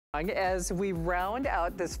As we round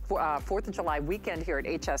out this 4th of July weekend here at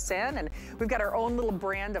HSN, and we've got our own little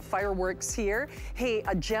brand of fireworks here. Hey,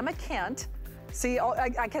 Gemma Kent. See,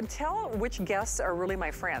 I can tell which guests are really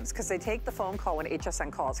my friends because they take the phone call when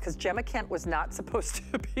HSN calls, because Gemma Kent was not supposed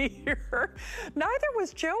to be here. Neither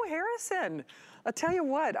was Joe Harrison. I'll tell you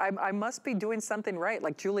what, I must be doing something right,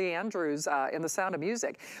 like Julie Andrews in The Sound of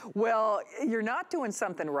Music. Well, you're not doing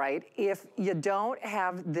something right if you don't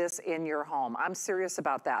have this in your home. I'm serious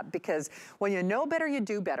about that, because when you know better, you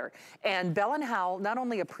do better. And Bell & Howell, not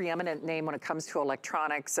only a preeminent name when it comes to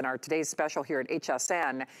electronics and our today's special here at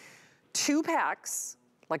HSN, 2 packs,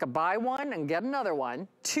 like a buy one and get another one,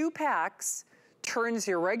 2 packs turns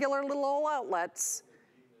your regular little old outlets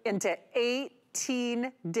into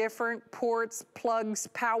 18 different ports, plugs,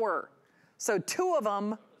 power. So 2 of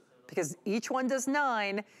them, because each one does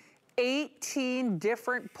 9, 18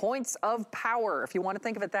 different points of power, if you want to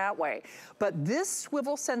think of it that way. But this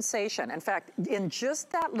swivel sensation, in fact, in just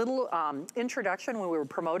that little introduction when we were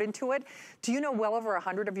promoting to it, do you know well over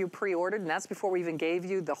 100 of you pre-ordered, and that's before we even gave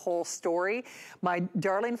you the whole story. My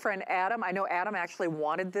darling friend Adam, I know Adam actually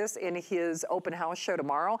wanted this in his open house show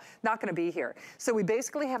tomorrow, not going to be here. So we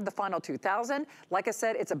basically have the final 2,000. Like I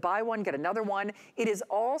said, it's a buy one, get another one. It is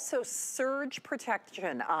also surge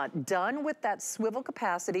protection, done with that swivel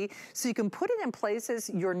capacity, so you can put it in places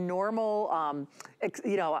your normal,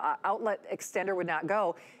 outlet extender would not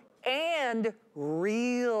go, and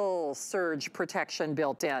real surge protection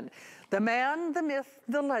built in. The man, the myth,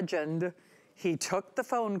 the legend, he took the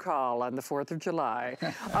phone call on the 4th of July.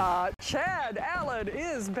 Chad Allen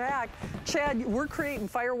is back. Chad, we're creating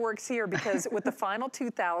fireworks here because with the final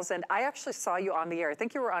 2,000, I actually saw you on the air. I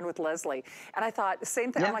think you were on with Leslie. And I thought,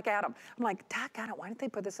 same thing, yeah. I'm like Adam. I'm like, doggone it, why didn't they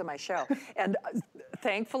put this in my show? And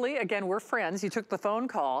thankfully, again, we're friends. You took the phone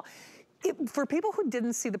call. For people who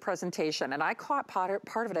didn't see the presentation, and I caught part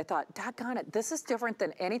of it, I thought, doggone it, this is different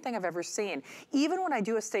than anything I've ever seen. Even when I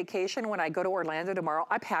do a staycation, when I go to Orlando tomorrow,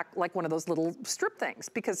 I pack like one of those little strip things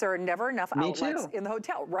because there are never enough outlets in the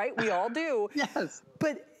hotel, right? We all do. Yes.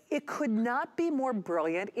 But it could not be more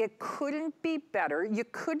brilliant. It couldn't be better. You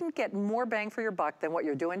couldn't get more bang for your buck than what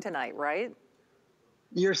you're doing tonight, right?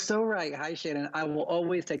 You're so right. Hi, Shannon. I will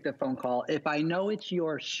always take the phone call. If I know it's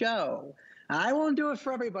your show, I won't do it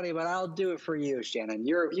for everybody, but I'll do it for you, Shannon.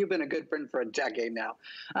 You've been a good friend for a decade now.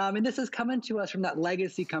 And this is coming to us from that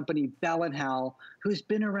legacy company, Bell & Howell, who's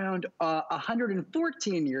been around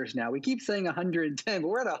 114 years now. We keep saying 110, but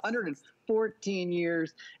we're at 114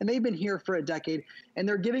 years, and they've been here for a decade, and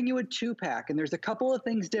they're giving you a 2-pack. And there's a couple of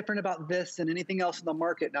things different about this than anything else in the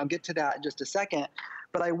market, and I'll get to that in just a second.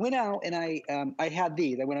 But I went out and I had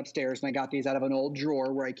these. I went upstairs and I got these out of an old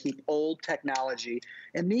drawer where I keep old technology.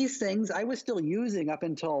 And these things I was still using up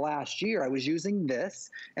until last year. I was using this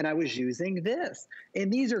and I was using this.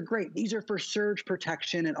 And these are great. These are for surge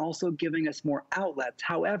protection and also giving us more outlets.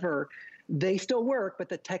 However, they still work, but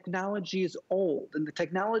the technology is old and the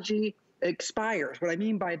technology expires. What I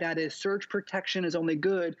mean by that is surge protection is only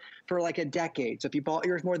good for like a decade. So if you bought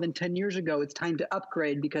yours more than 10 years ago, it's time to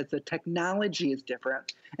upgrade because the technology is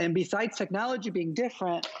different. And besides technology being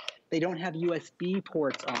different, they don't have USB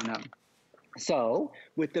ports on them. So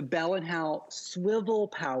with the Bell & Howell swivel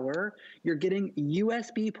power, you're getting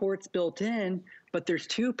USB ports built in, but there's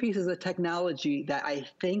 2 pieces of technology that I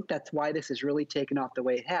think that's why this has really taken off the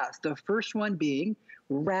way it has. The first one being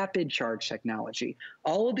rapid charge technology.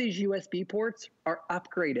 All of these USB ports are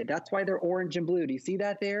upgraded. That's why they're orange and blue. Do you see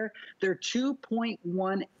that there? They're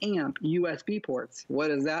 2.1 amp USB ports. What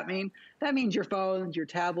does that mean? That means your phones, your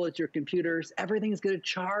tablets, your computers, everything's going to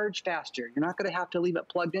charge faster. You're not going to have to leave it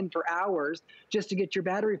plugged in for hours just to get your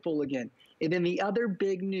battery full again. And then the other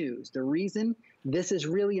big news, the reason this is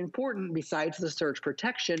really important besides the surge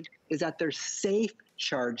protection is that there's safe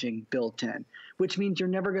charging built in, which means you're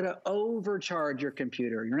never going to overcharge your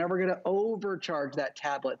computer. You're never going to overcharge that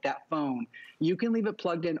tablet, that phone. You can leave it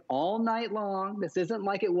plugged in all night long. This isn't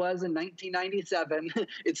like it was in 1997.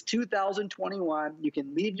 It's 2021. You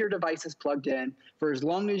can leave your devices plugged in for as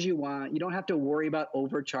long as you want. You don't have to worry about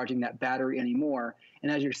overcharging that battery anymore.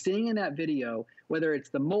 And as you're seeing in that video, whether it's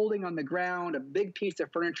the molding on the ground, a big piece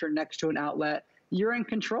of furniture next to an outlet, you're in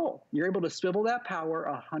control. You're able to swivel that power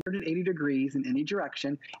 180 degrees in any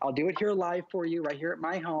direction. I'll do it here live for you right here at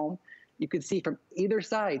my home. You can see from either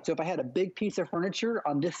side. So if I had a big piece of furniture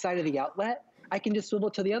on this side of the outlet, I can just swivel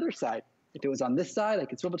to the other side. If it was on this side, I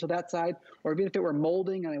could swivel to that side, or even if it were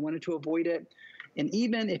molding and I wanted to avoid it. And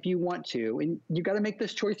even if you want to, and you got to make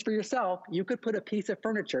this choice for yourself, you could put a piece of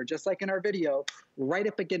furniture, just like in our video, right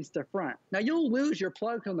up against the front. Now, you'll lose your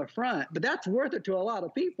plugs on the front, but that's worth it to a lot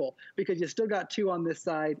of people because you still got 2 on this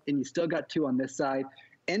side and you still got 2 on this side.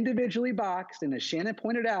 individually boxed. And as Shannon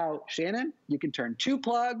pointed out, Shannon, you can turn 2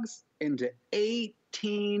 plugs into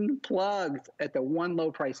 18 plugs at the one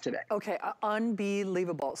low price today. Okay,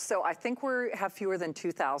 unbelievable. So I think we have fewer than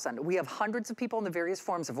 2,000. We have hundreds of people in the various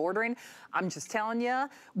forms of ordering. I'm just telling you,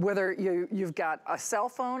 whether you've got a cell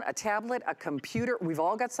phone, a tablet, a computer, we've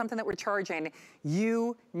all got something that we're charging.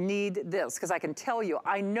 You need this, because I can tell you,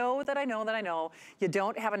 I know you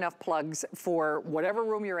don't have enough plugs for whatever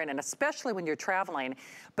room you're in, and especially when you're traveling.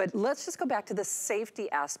 But let's just go back to the safety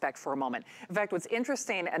aspect for a moment. In fact, what's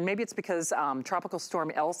interesting, and maybe it's because Tropical Storm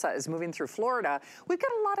Elsa is moving through Florida, we've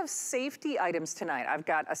got a lot of safety items tonight. I've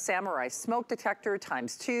got a Samurai smoke detector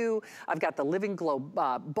 ×2. I've got the Living Glow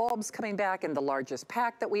bulbs coming back in the largest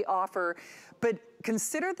pack that we offer. But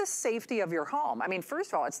consider the safety of your home. I mean,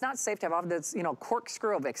 first of all, it's not safe to have all this,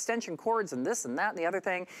 corkscrew of extension cords and this and that and the other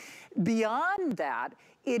thing. Beyond that,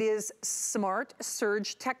 it is smart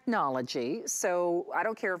surge technology. So I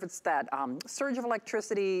don't care if it's that surge of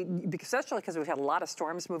electricity, especially because we've had a lot of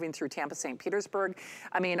storms moving through Tampa, St. Petersburg.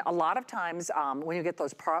 I mean, a lot of times when you get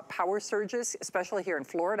those power surges, especially here in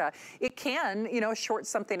Florida, it can, short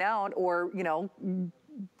something out or,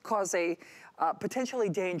 cause a potentially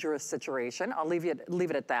dangerous situation. I'll leave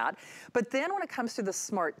it at that. But then when it comes to the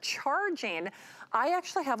smart charging, I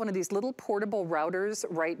actually have one of these little portable routers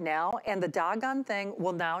right now, and the doggone thing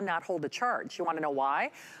will now not hold a charge. You want to know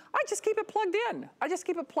why? I just keep it plugged in. I just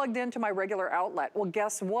keep it plugged into my regular outlet. Well,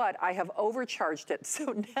 guess what? I have overcharged it.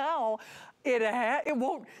 So now it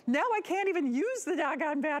won't, now I can't even use the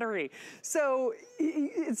doggone battery. So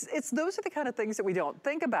those are the kind of things that we don't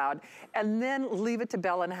think about, and then leave it to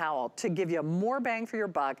Bell and Howell to give you more bang for your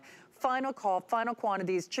buck. Final call, final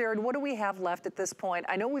quantities. Jared, what do we have left at this point?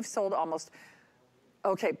 I know we've sold almost,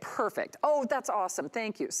 okay, perfect. Oh, that's awesome,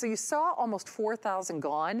 thank you. So you saw almost 4,000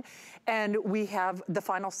 gone, and we have the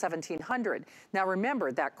final 1,700. Now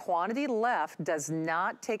remember, that quantity left does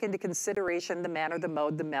not take into consideration the manner, the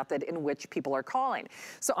mode, the method in which people are calling.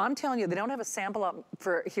 So I'm telling you, they don't have a sample up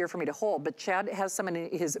here for me to hold, but Chad has some in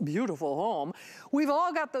his beautiful home. We've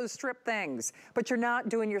all got those strip things, but you're not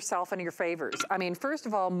doing yourself any favors. I mean, first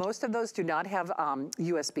of all, most of those do not have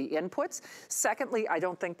USB inputs. Secondly, I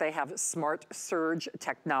don't think they have smart surge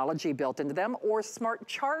technology built into them or smart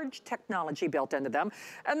charge technology built into them,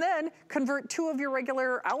 and then convert 2 of your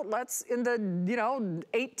regular outlets into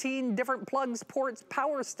 18 different plugs, ports,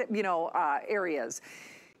 power areas.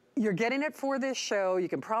 You're getting it for this show. You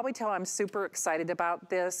can probably tell I'm super excited about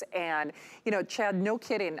this. And, Chad, no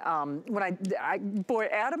kidding. Boy,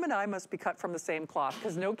 Adam and I must be cut from the same cloth,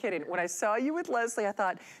 because no kidding. When I saw you with Leslie, I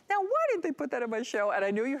thought, now why didn't they put that on my show? And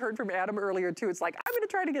I knew you heard from Adam earlier too. It's like, I'm gonna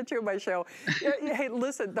try to get you on my show. Hey,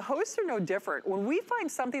 listen, the hosts are no different. When we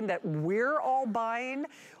find something that we're all buying,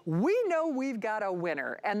 we know we've got a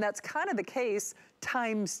winner. And that's kind of the case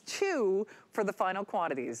 ×2 for the final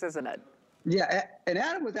quantities, isn't it? Yeah, and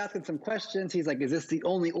Adam was asking some questions. He's like, is this the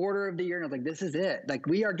only order of the year? And I was like, this is it. Like,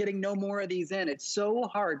 we are getting no more of these in. It's so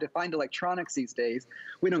hard to find electronics these days.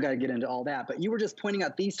 We don't got to get into all that. But you were just pointing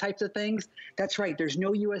out these types of things. That's right. There's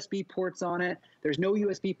no USB ports on it. There's no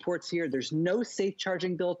USB ports here. There's no safe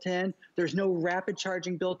charging built in. There's no rapid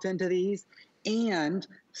charging built into these. And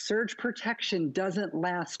surge protection doesn't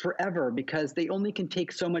last forever because they only can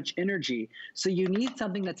take so much energy. So you need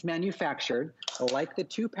something that's manufactured, like the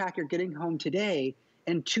 2-pack you're getting home today,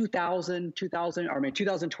 in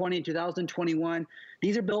 2020, 2021.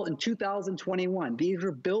 These are built in 2021. These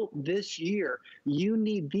were built this year. You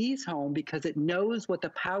need these home because it knows what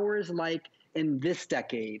the power is like in this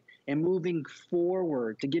decade and moving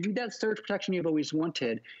forward to give you that surge protection you've always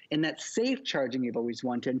wanted and that safe charging you've always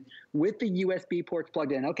wanted with the USB ports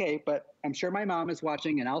plugged in. Okay, but I'm sure my mom is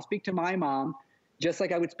watching, and I'll speak to my mom just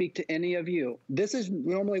like I would speak to any of you. This is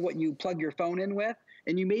normally what you plug your phone in with,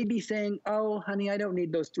 and you may be saying, oh, honey, I don't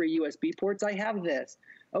need those 3 USB ports. I have this.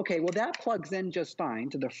 Okay, well, that plugs in just fine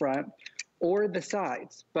to the front or the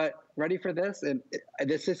sides. But ready for this? And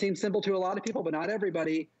this just seems simple to a lot of people, but not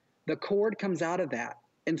everybody. The cord comes out of that.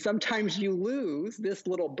 And sometimes you lose this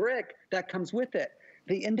little brick that comes with it.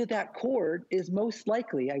 The end of that cord is most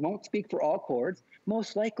likely, I won't speak for all cords,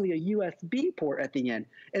 most likely a USB port at the end.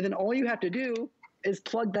 And then all you have to do is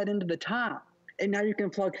plug that into the top. And now you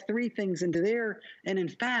can plug 3 things into there. And in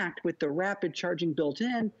fact, with the rapid charging built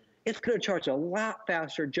in, it's going to charge a lot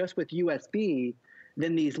faster just with USB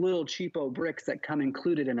than these little cheapo bricks that come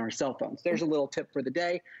included in our cell phones. There's a little tip for the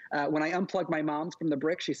day. When I unplugged my mom's from the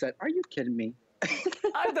brick, she said, are you kidding me?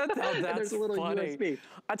 That's There's a little funny. USB.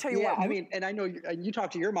 I tell you Yeah, what, I mean, and I know you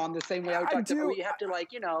talk to your mom the same way I would I talk to, do. you have to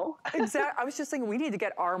like, Exactly. I was just thinking we need to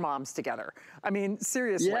get our moms together. I mean,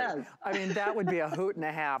 seriously. Yes. I mean, that would be a hoot and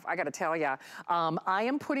a half. I got to tell you, I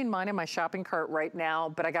am putting mine in my shopping cart right now,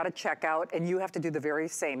 but I got to check out, and you have to do the very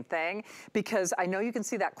same thing, because I know you can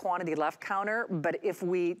see that quantity left counter, but if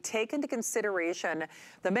we take into consideration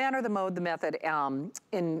the manner, the mode, the method,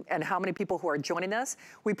 and how many people who are joining us,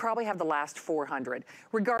 we probably have the last 400.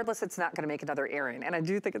 Regardless, it's not going to make another airing. And I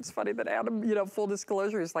do think it's funny that Adam, full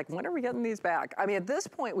disclosure, is like, when are we getting these back? I mean, at this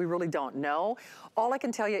point, we really don't know. All I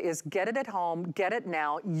can tell you is get it at home, get it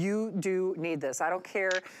now. You do need this. I don't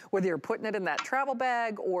care whether you're putting it in that travel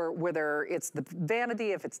bag or whether it's the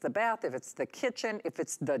vanity, if it's the bath, if it's the kitchen, if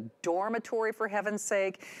it's the dormitory, for heaven's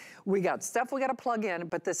sake. We got stuff we got to plug in,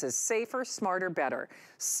 but this is safer, smarter, better.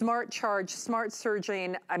 Smart charge, smart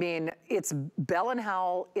surging. I mean, it's Bell &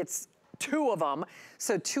 Howell. It's 2 of them.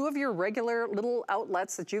 So 2 of your regular little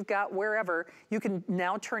outlets that you've got wherever, you can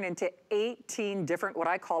now turn into 18 different, what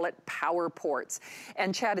I call it, power ports.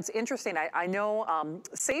 And Chad, it's interesting. I know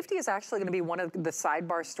safety is actually going to be one of the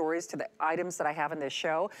sidebar stories to the items that I have in this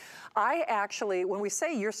show. I actually, when we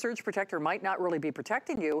say your surge protector might not really be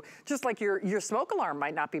protecting you, just like your smoke alarm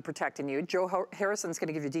might not be protecting you, Joe Harrison's going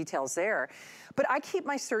to give you details there. But I keep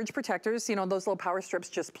my surge protectors, those little power strips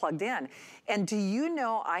just plugged in. And do you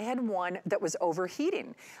know, I had one that was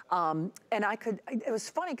overheating. And it was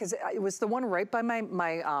funny because it was the one right by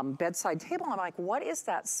my bedside table. I'm like, what is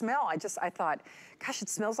that smell? I thought, gosh, it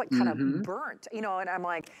smells like kind of burnt, and I'm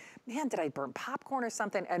like, man, did I burn popcorn or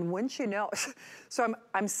something? And wouldn't you know, so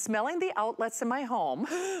I'm smelling the outlets in my home.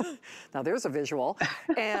 Now there's a visual.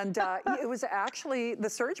 And it was actually the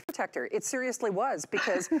surge protector. It seriously was,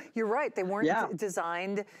 because you're right, they weren't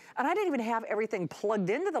designed, and I didn't even have everything plugged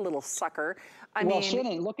into the little sucker. I mean,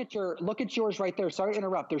 Shannon, look at yours right there. Sorry to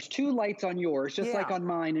interrupt. There's 2 lights on yours, just like on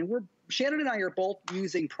mine, and Shannon and I are both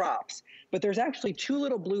using props, but there's actually 2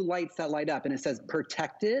 little blue lights that light up, and it says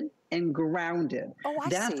protected and grounded. Oh, I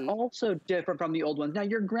see. That's also different from the old ones. Now,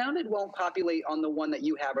 your grounded won't populate on the one that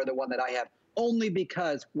you have or the one that I have, only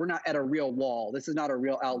because we're not at a real wall. This is not a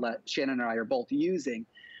real outlet Shannon and I are both using.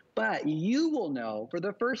 But you will know for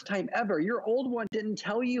the first time ever, your old one didn't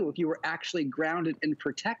tell you if you were actually grounded and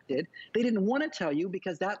protected. They didn't want to tell you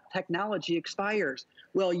because that technology expires.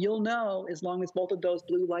 Well, you'll know as long as both of those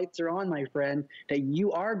blue lights are on, my friend, that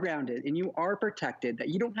you are grounded and you are protected, that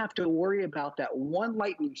you don't have to worry about that one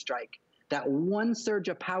lightning strike, that one surge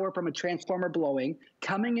of power from a transformer blowing,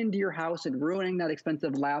 coming into your house and ruining that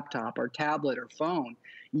expensive laptop or tablet or phone.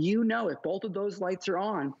 You know, if both of those lights are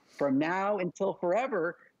on from now until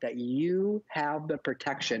forever, that you have the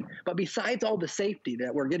protection. But besides all the safety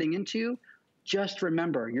that we're getting into, just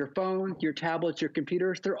remember, your phone, your tablets, your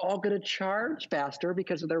computers, they're all going to charge faster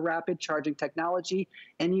because of their rapid charging technology,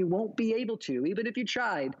 and you won't be able to, even if you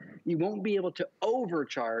tried, you won't be able to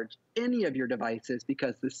overcharge any of your devices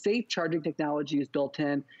because the safe charging technology is built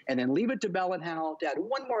in. And then leave it to Bell & Howell to add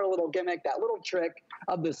one more little gimmick, that little trick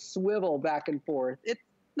of the swivel back and forth. It's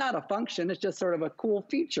not a function, it's just sort of a cool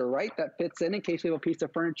feature, right? That fits in case we have a piece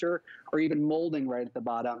of furniture or even molding right at the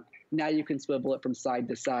bottom. Now you can swivel it from side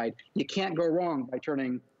to side. You can't go wrong by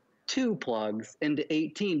turning 2 plugs into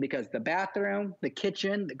 18 because the bathroom, the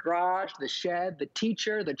kitchen, the garage, the shed, the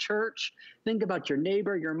teacher, the church, think about your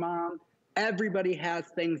neighbor, your mom. Everybody has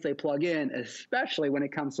things they plug in, especially when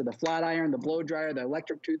it comes to the flat iron, the blow dryer, the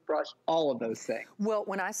electric toothbrush, all of those things. Well,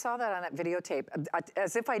 when I saw that on that videotape,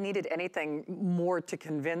 as if I needed anything more to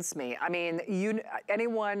convince me. I mean,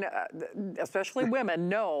 anyone, especially women,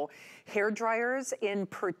 know hair dryers in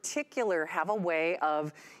particular have a way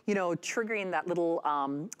of, triggering that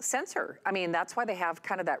little sensor. I mean, that's why they have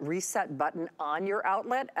kind of that reset button on your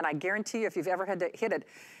outlet. And I guarantee you, if you've ever had to hit it,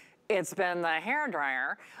 it's been the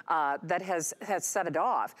hairdryer that has set it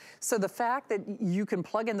off. So the fact that you can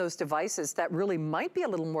plug in those devices that really might be a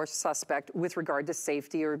little more suspect with regard to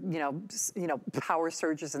safety or power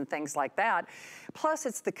surges and things like that. Plus,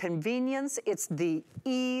 it's the convenience, it's the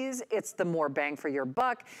ease, it's the more bang for your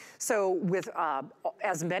buck. So with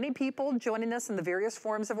as many people joining us in the various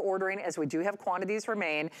forms of ordering as we do have quantities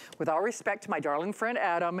remain, with all respect to my darling friend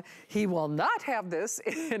Adam, he will not have this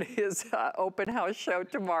in his open house show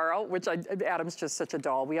tomorrow, which Adam's just such a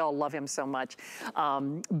doll. We all love him so much.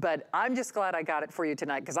 But I'm just glad I got it for you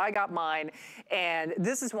tonight because I got mine, and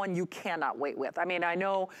this is one you cannot wait with. I mean, I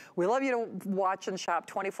know we love you to watch and shop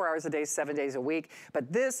 24 hours a day, 7 days a week,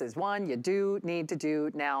 but this is one you do need to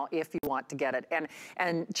do now if you want to get it.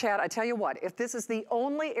 And Chad, I tell you what, if this is the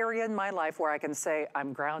only area in my life where I can say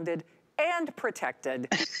I'm grounded and protected,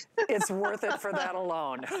 it's worth it for that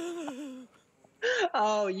alone.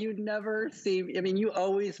 Oh, you never see, I mean, you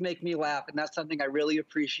always make me laugh, and that's something I really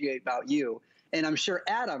appreciate about you. And I'm sure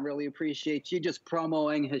Adam really appreciates you just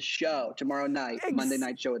promoting his show tomorrow night, the Monday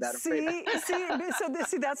night show with Adam. See,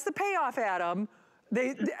 that's the payoff, Adam.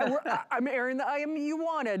 I'm airing the IM you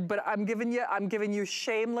wanted, but I'm giving you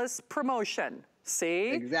shameless promotion. See?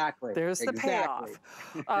 Exactly. There's the payoff.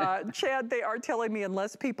 Chad, they are telling me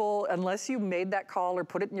unless you made that call or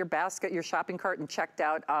put it in your basket, your shopping cart, and checked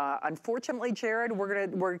out, unfortunately, Jared,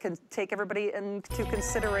 we're gonna take everybody into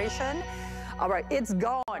consideration. All right, it's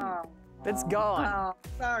gone. Oh. It's gone. Oh,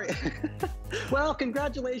 sorry. Well,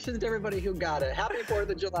 congratulations to everybody who got it. Happy 4th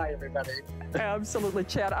of July, everybody. Absolutely,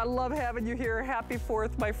 Chad. I love having you here. Happy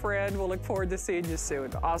 4th, my friend. We'll look forward to seeing you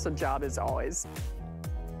soon. Awesome job as always.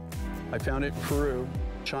 I found it in Peru,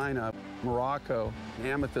 China, Morocco, an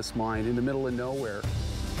amethyst mine in the middle of nowhere.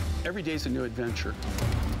 Every day's a new adventure.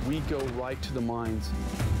 We go right to the mines.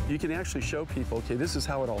 You can actually show people, okay, this is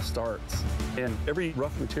how it all starts. And every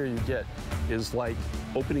rough material you get is like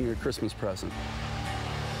opening a Christmas present.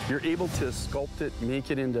 You're able to sculpt it,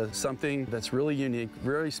 make it into something that's really unique,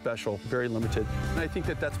 very special, very limited. And I think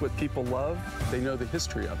that that's what people love. They know the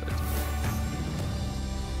history of it.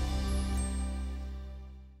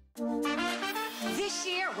 This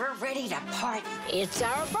year, we're ready to party. It's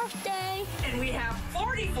our birthday. And we have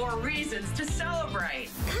 44 reasons to celebrate.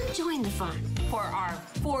 Come join the fun For our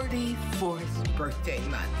 44th birthday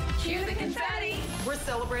month. Cue the confetti. We're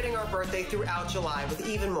celebrating our birthday throughout July with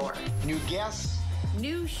even more. New guests.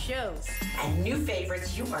 New shows. And new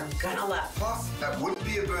favorites you are gonna love. Plus, that wouldn't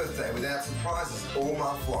be a birthday without surprises all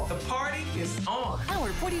month long. The party is on. Our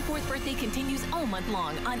 44th birthday continues all month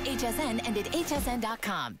long on HSN and at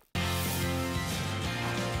hsn.com.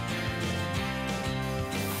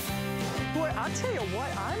 Boy, I'll tell you what,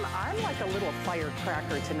 I'm like a little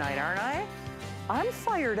firecracker tonight, aren't I? I'm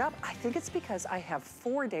fired up. I think it's because I have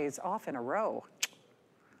 4 days off in a row.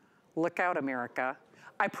 Look out, America.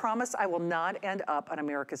 I promise I will not end up on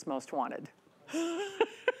America's Most Wanted.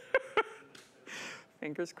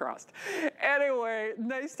 Fingers crossed. Anyway,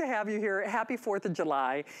 nice to have you here. Happy 4th of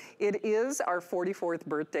July. It is our 44th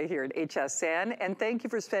birthday here at HSN, and thank you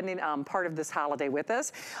for spending part of this holiday with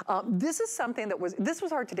us. This is something this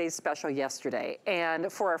was our today's special yesterday,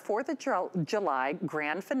 and for our 4th of July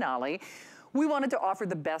grand finale, we wanted to offer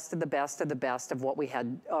the best of the best of the best of what we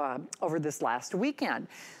had over this last weekend.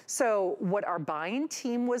 So what our buying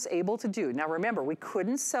team was able to do, now remember, we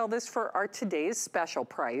couldn't sell this for our today's special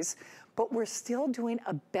price, but we're still doing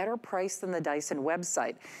a better price than the Dyson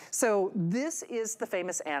website. So this is the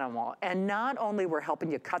famous animal, and not only we're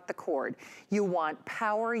helping you cut the cord, you want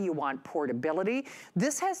power, you want portability.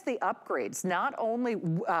 This has the upgrades, not only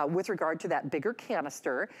with regard to that bigger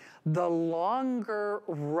canister, the longer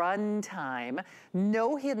run time,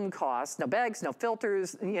 no hidden costs, no bags, no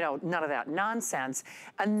filters, none of that nonsense,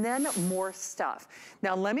 and then more stuff.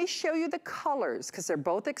 Now let me show you the colors, because they're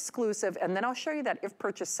both exclusive, and then I'll show you that if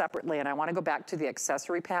purchased separately, and I want to go back to the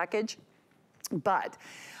accessory package. But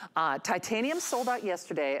titanium sold out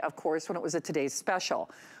yesterday, of course, when it was a today's special.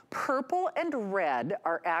 Purple and red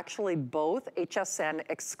are actually both HSN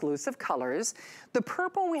exclusive colors. The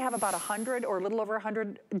purple, we have about 100 or a little over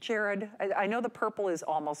 100, Jared. I know the purple is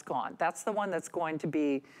almost gone. That's the one that's going to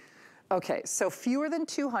be, okay, so fewer than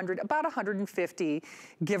 200, about 150,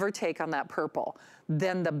 give or take on that purple.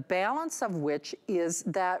 Then the balance of which is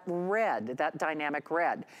that red, that dynamic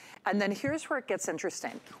red. And then here's where it gets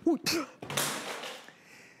interesting.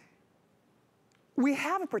 We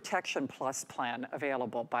have a Protection Plus plan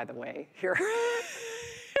available, by the way, here.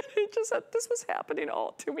 This was happening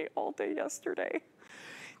to me all day yesterday.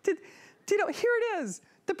 Here it is.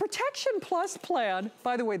 The Protection Plus plan,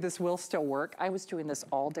 by the way, this will still work. I was doing this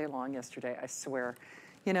all day long yesterday, I swear.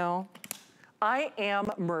 I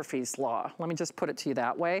am Murphy's Law. Let me just put it to you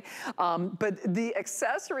that way. But the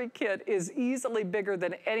accessory kit is easily bigger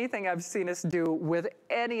than anything I've seen us do with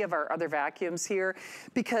any of our other vacuums here,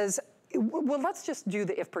 because well, let's just do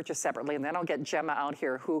the if purchased separately, and then I'll get Gemma out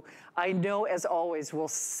here, who I know, as always, will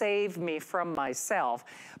save me from myself.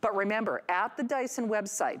 But remember, at the Dyson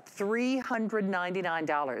website,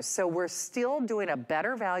 $399. So we're still doing a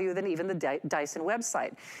better value than even the Dyson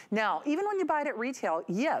website. Now, even when you buy it at retail,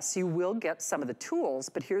 yes, you will get some of the tools,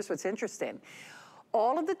 but here's what's interesting.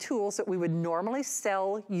 All of the tools that we would normally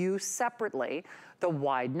sell you separately, the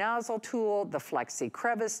wide nozzle tool, the flexi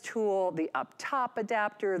crevice tool, the up top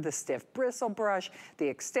adapter, the stiff bristle brush, the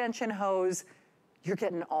extension hose, you're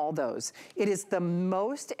getting all those. It is the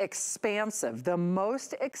most expansive, the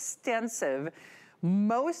most extensive,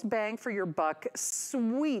 most bang for your buck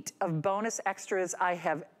suite of bonus extras I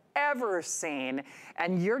have ever seen,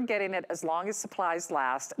 and you're getting it as long as supplies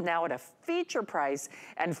last, now at a feature price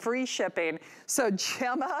and free shipping. So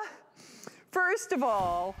Gemma, first of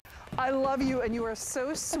all, I love you, and you are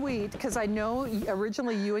so sweet, because I know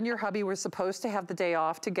originally you and your hubby were supposed to have the day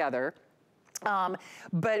off together.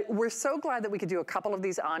 But we're so glad that we could do a couple of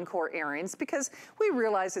these encore airings, because we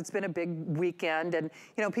realize it's been a big weekend, and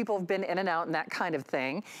you know, people have been in and out and that kind of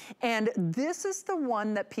thing. And this is the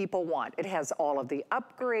one that people want. It has all of the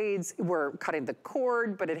upgrades. We're cutting the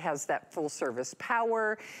cord, but it has that full service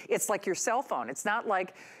power. It's like your cell phone. It's not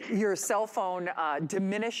like your cell phone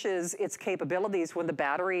diminishes its capabilities when the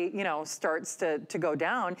battery, you know, starts to go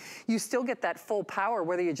down. You still get that full power,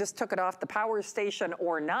 whether you just took it off the power station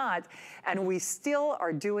or not. And we still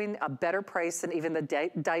are doing a better price than even the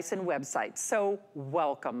Dyson website. So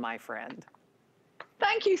welcome, my friend.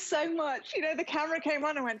 Thank you so much. You know, the camera came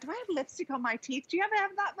on and went, do I have lipstick on my teeth? Do you ever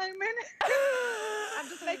have that moment? I'm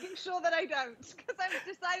just making sure that I don't, because I've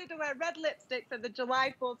decided to wear red lipstick for the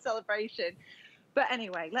July 4th celebration. But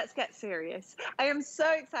anyway, let's get serious. I am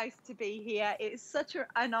so excited to be here. It is such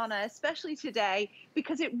an honor, especially today,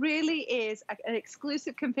 because it really is an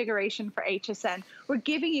exclusive configuration for HSN. We're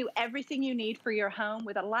giving you everything you need for your home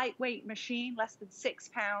with a lightweight machine, less than 6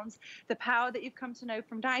 pounds, the power that you've come to know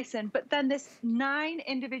from Dyson, but then this 9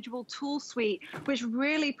 individual tool suite, which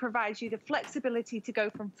really provides you the flexibility to go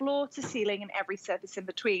from floor to ceiling and every surface in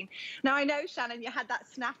between. Now, I know, Shannon, you had that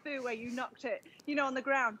snafu where you knocked it, you know, on the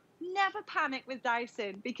ground. Never panic with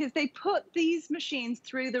Dyson, because they put these machines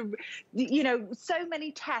through so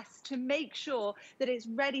many tests to make sure that it's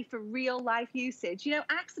ready for real life usage. You know,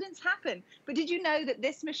 accidents happen, but did you know that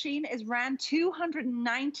this machine is ran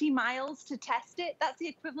 290 miles to test it? That's the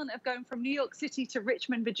equivalent of going from New York City to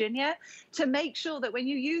Richmond, Virginia, to make sure that when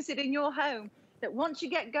you use it in your home, that once you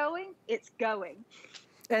get going, it's going.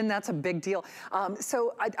 And that's a big deal.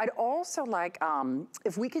 So I'd also like,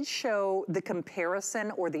 if we could show the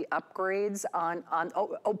comparison or the upgrades on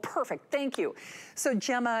oh, perfect, thank you. So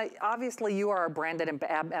Gemma, obviously you are a branded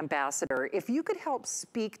ambassador. If you could help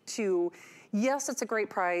speak to, yes, it's a great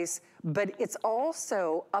price, but it's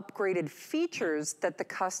also upgraded features that the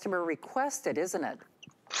customer requested, isn't it?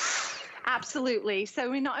 Absolutely.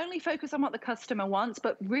 So we not only focus on what the customer wants,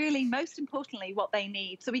 but really, most importantly, what they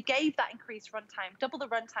need. So we gave that increased runtime, double the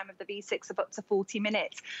runtime of the V6 of up to 40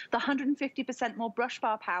 minutes, the 150% more brush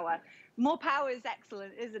bar power. More power is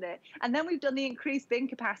excellent, isn't it? And then we've done the increased bin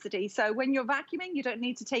capacity. So when you're vacuuming, you don't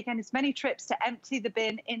need to take as many trips to empty the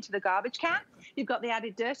bin into the garbage can. You've got the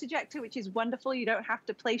added dirt ejector, which is wonderful. You don't have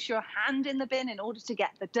to place your hand in the bin in order to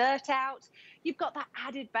get the dirt out. You've got that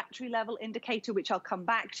added battery level indicator, which I'll come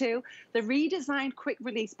back to. The redesigned quick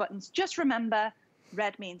release buttons. Just remember,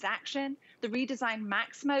 red means action. The redesigned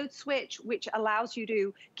max mode switch, which allows you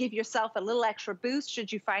to give yourself a little extra boost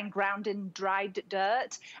should you find ground in dried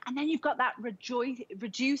dirt. And then you've got that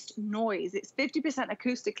reduced noise. It's 50%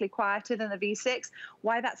 acoustically quieter than the V6.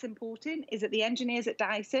 Why that's important is that the engineers at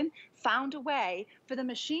Dyson found a way for the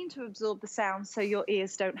machine to absorb the sound so your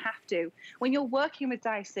ears don't have to. When you're working with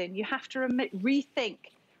Dyson, you have to rethink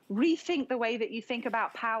the way that you think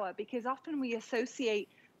about power, because often we associate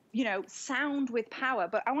sound with power.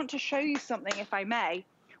 But I want to show you something, if I may.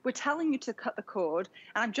 We're telling you to cut the cord,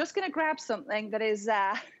 and I'm just going to grab something that is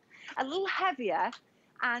a little heavier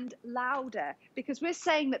and louder, because we're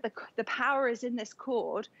saying that the power is in this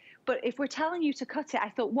cord. But if we're telling you to cut it, I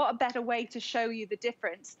thought, what a better way to show you the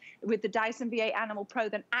difference with the Dyson V8 Animal Pro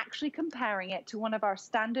than actually comparing it to one of our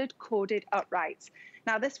standard corded uprights.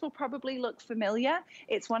 Now, this will probably look familiar.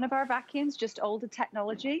 It's one of our vacuums, just older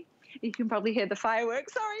technology. You can probably hear the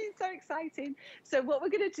fireworks. Sorry, it's so exciting. So what we're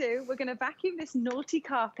going to do, we're going to vacuum this naughty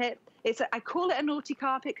carpet. I call it a naughty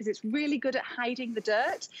carpet because it's really good at hiding the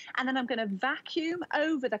dirt. And then I'm going to vacuum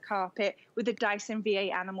over the carpet with the Dyson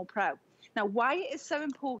V8 Animal Pro. Now, why it is so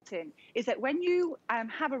important is that when you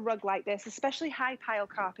have a rug like this, especially high pile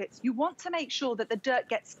carpets, you want to make sure that the dirt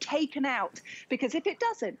gets taken out, because if it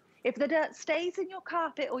doesn't, if the dirt stays in your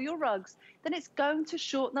carpet or your rugs, then it's going to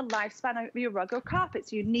shorten the lifespan of your rug or carpet,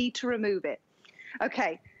 so you need to remove it.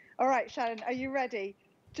 Okay, all right, Shannon, are you ready?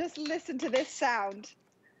 Just listen to this sound.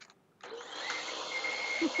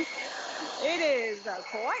 It is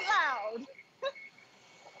quite loud.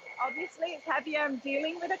 Obviously, it's heavy. I'm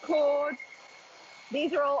dealing with a cord.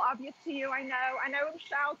 These are all obvious to you, I know. I know I'm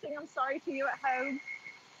shouting. I'm sorry to you at home.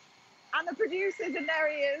 And the producers in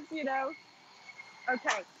their ears,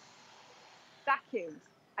 Okay. Vacuumed.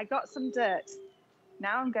 I got some dirt.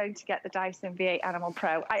 Now I'm going to get the Dyson V8 Animal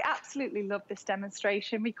Pro. I absolutely love this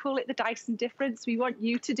demonstration. We call it the Dyson difference. We want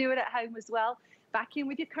you to do it at home as well. vacuum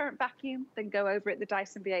with your current vacuum, then go over at the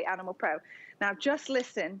Dyson V8 Animal Pro. Now just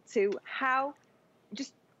listen to how,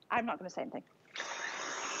 I'm not going to say anything.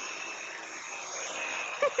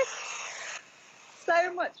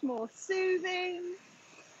 So much more soothing,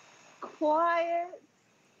 quiet.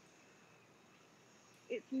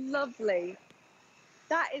 It's lovely.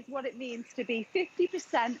 That is what it means to be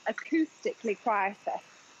 50% acoustically quieter.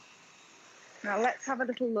 Now let's have a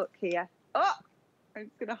little look here. Oh, I'm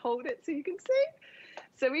just going to hold it so you can see.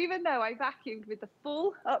 So even though I vacuumed with the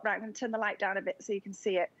full upright, I'm going to turn the light down a bit so you can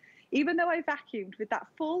see it. Even though I vacuumed with that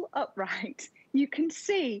full upright, you can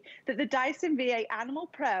see that the Dyson V8 Animal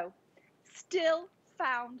Pro still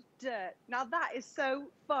found dirt. Now that is so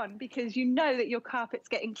fun because you know that your carpet's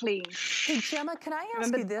getting clean. Hey Gemma, can I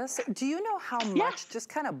ask you this? Do you know how much, just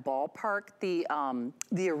kind of ballpark, the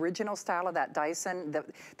original style of that Dyson,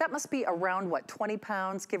 that must be around what, 20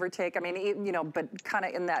 pounds, give or take? I mean, you know, but kind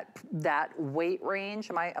of in that weight range.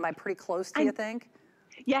 Am I pretty close, do you think?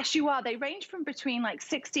 Yes, you are. They range from between like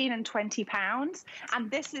 16 and 20 pounds, and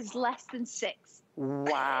this is less than 6.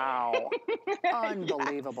 Wow.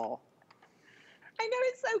 Unbelievable. I know,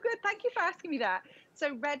 it's so good. Thank you for asking me that.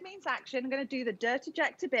 So red means action. I'm going to do the dirt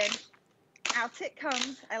ejector bin. Out it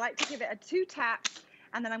comes. I like to give it a 2 taps,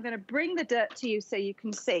 and then I'm going to bring the dirt to you so you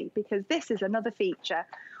can see, because this is another feature.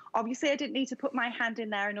 Obviously, I didn't need to put my hand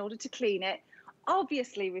in there in order to clean it.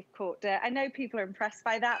 Obviously, we've caught dirt. I know people are impressed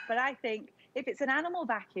by that, but I think if it's an animal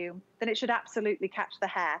vacuum, then it should absolutely catch the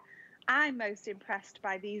hair. I'm most impressed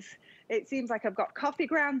by these. It seems like I've got coffee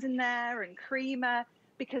grounds in there and creamer,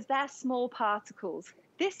 because they're small particles.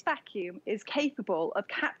 This vacuum is capable of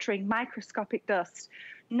capturing microscopic dust,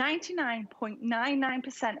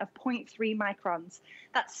 99.99% of 0.3 microns.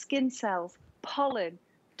 That's skin cells, pollen,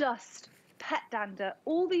 dust, pet dander,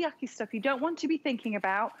 all the yucky stuff you don't want to be thinking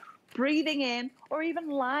about, breathing in, or even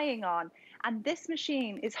lying on. And this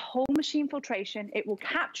machine is whole machine filtration. It will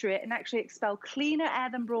capture it and actually expel cleaner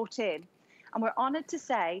air than brought in. And we're honored to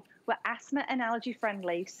say we're asthma and allergy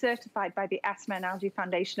friendly, certified by the Asthma and Allergy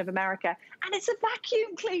Foundation of America. And it's a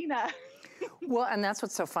vacuum cleaner. Well, and that's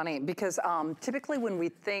what's so funny, because typically when we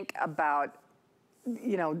think about,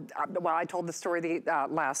 you know, well, I told the story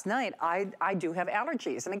last night, I do have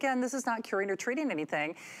allergies. And again, this is not curing or treating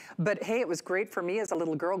anything, but hey, it was great for me as a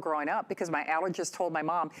little girl growing up because my allergist told my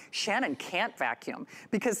mom, Shannon can't vacuum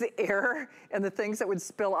because the air and the things that would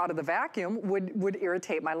spill out of the vacuum would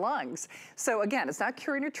irritate my lungs. So again, it's not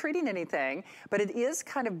curing or treating anything, but it is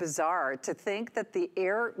kind of bizarre to think that the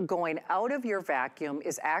air going out of your vacuum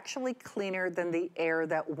is actually cleaner than the air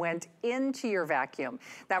that went into your vacuum.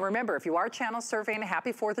 Now remember, if you are channel surfing,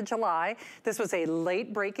 happy 4th of July. This was a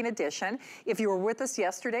late breaking edition. If you were with us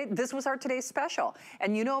yesterday, this was our today's special.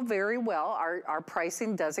 And you know very well our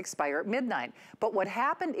pricing does expire at midnight. But what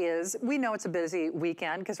happened is, we know it's a busy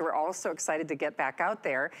weekend because we're all so excited to get back out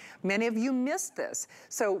there. Many of you missed this.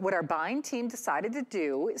 So what our buying team decided to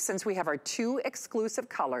do, since we have our 2 exclusive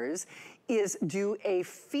colors, is do a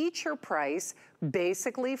feature price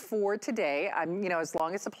basically for today. You know, as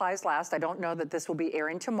long as supplies last, I don't know that this will be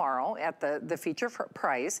airing tomorrow at the feature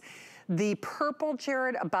price. The purple,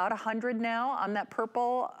 Jared, about 100 now on that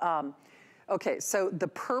purple. Okay, so the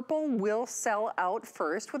purple will sell out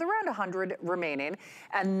first with around 100 remaining,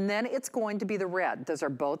 and then it's going to be the red. Those are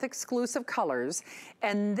both exclusive colors.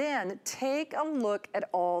 And then take a look at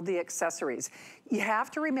all the accessories. You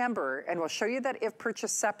have to remember, and we'll show you that if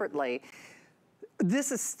purchased separately,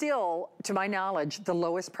 this is still, to my knowledge, the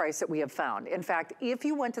lowest price that we have found. In fact, if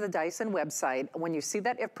you went to the Dyson website, when you see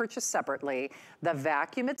that if purchased separately, the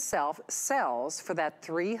vacuum itself sells for that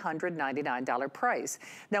 $399 price.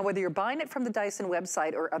 Now, whether you're buying it from the Dyson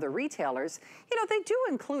website or other retailers, you know, they do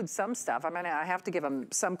include some stuff. I mean, I have to give them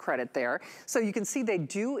some credit there. So you can see they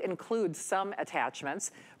do include some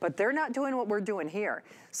attachments, but they're not doing what we're doing here.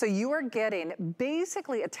 So you are getting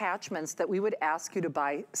basically attachments that we would ask you to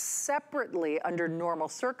buy separately under normal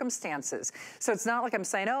circumstances. So it's not like I'm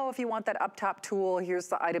saying, oh, if you want that up top tool, here's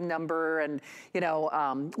the item number, and you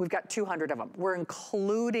know, we've got 200 of them. We're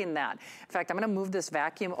including that. In fact, I'm gonna move this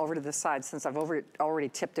vacuum over to the side since I've already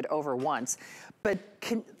tipped it over once. But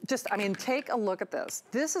I mean, take a look at this.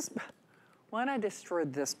 This is, why don't I destroy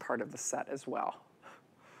this part of the set as well?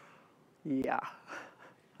 Yeah,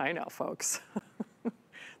 I know, folks.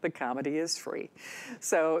 The comedy is free.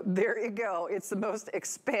 So there you go. It's the most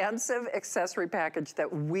expansive accessory package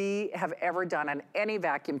that we have ever done on any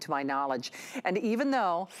vacuum, to my knowledge. And even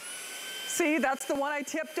though, see, that's the one I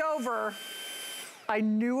tipped over. I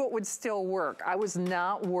knew it would still work. I was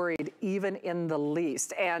not worried even in the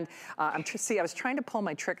least. And see, I was trying to pull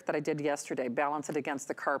my trick that I did yesterday, balance it against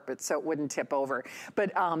the carpet so it wouldn't tip over.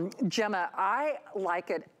 But Gemma, I like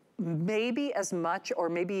it maybe as much or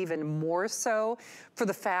maybe even more so for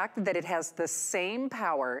the fact that it has the same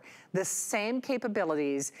power, the same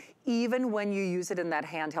capabilities, even when you use it in that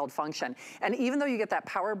handheld function. And even though you get that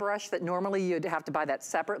power brush that normally you'd have to buy that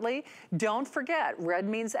separately, don't forget, red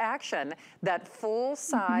means action, that full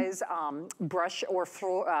size brush or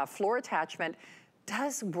floor attachment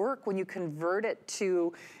does work when you convert it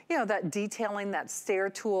to, you know, that detailing, that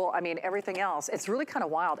stair tool, I mean, everything else. It's really kind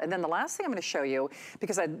of wild. And then the last thing I'm gonna show you,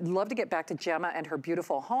 because I'd love to get back to Gemma and her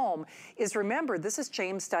beautiful home, is remember, this is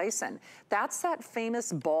James Dyson. That's that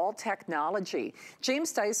famous ball technology.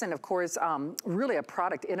 James Dyson, of course, really a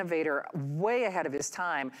product innovator way ahead of his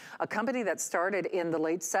time, a company that started in the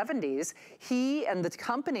late 70s. He and the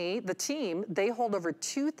company, the team, they hold over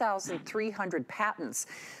 2,300 patents.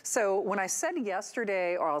 So when I said yesterday,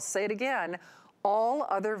 or I'll say it again, all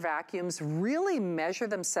other vacuums really measure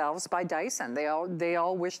themselves by Dyson. They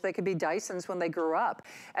all wish they could be Dysons when they grew up.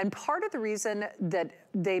 And part of the reason that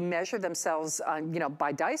they measure themselves you know,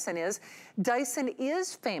 by Dyson is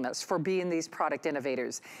famous for being these product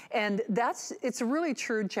innovators. And it's really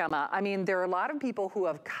true, Gemma. I mean, there are a lot of people who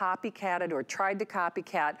have copycatted or tried to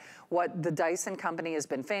copycat what the Dyson company has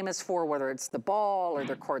been famous for, whether it's the ball or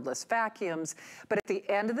their cordless vacuums. But at the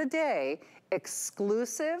end of the day,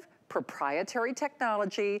 exclusive, proprietary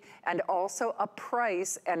technology, and also a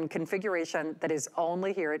price and configuration that is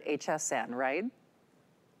only here at HSN, right?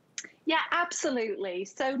 Yeah, absolutely.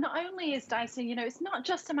 So not only is Dyson, you know, it's not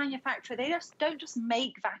just a manufacturer. They don't just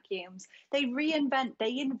make vacuums. They reinvent,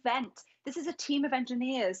 they invent. This is a team of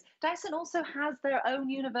engineers. Dyson also has their own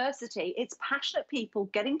university. It's passionate people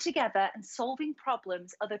getting together and solving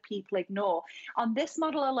problems other people ignore. On this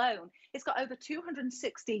model alone, it's got over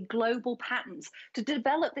 260 global patents. To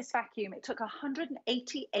develop this vacuum, it took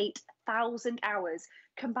 188,000 hours.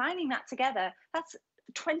 Combining that together, that's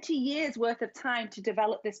 20 years worth of time to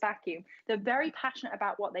develop this vacuum. They're very passionate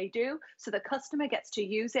about what they do, so the customer gets to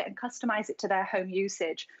use it and customize it to their home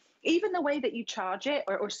usage. Even the way that you charge it,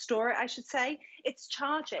 or store it, I should say, it's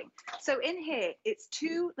charging. So in here, it's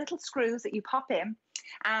two little screws that you pop in,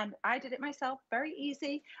 and I did it myself, very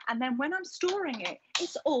easy. And then when I'm storing it,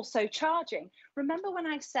 it's also charging. Remember when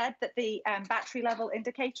I said that the battery level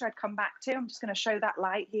indicator I'd come back to? I'm just going to show that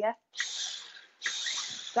light here.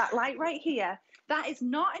 That light right here, that is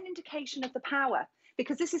not an indication of the power,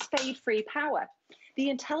 because this is fade-free power.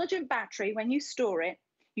 The intelligent battery, when you store it,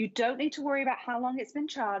 you don't need to worry about how long it's been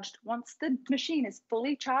charged. Once the machine is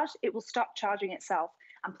fully charged, it will stop charging itself.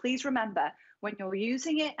 And please remember, when you're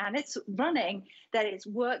using it and it's running, that it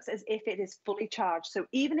works as if it is fully charged. So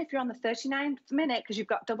even if you're on the 39th minute, because you've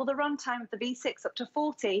got double the runtime of the V6 up to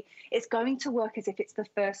 40, it's going to work as if it's the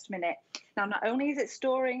first minute. Now, not only is it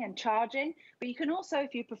storing and charging, but you can also,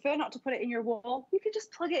 if you prefer not to put it in your wall, you can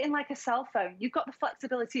just plug it in like a cell phone. You've got the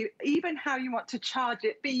flexibility, even how you want to charge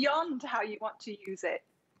it, beyond how you want to use it.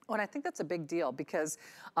 Well, and I think that's a big deal because,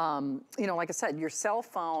 you know, like I said, your cell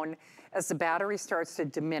phone, as the battery starts to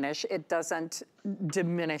diminish, it doesn't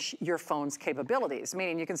diminish your phone's capabilities,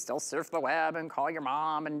 meaning you can still surf the web and call your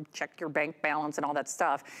mom and check your bank balance and all that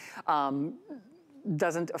stuff.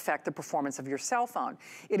 Doesn't affect the performance of your cell phone.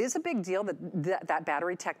 It is a big deal that that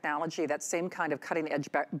battery technology, that same kind of cutting edge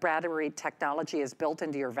battery technology is built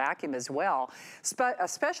into your vacuum as well,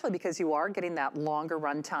 especially because you are getting that longer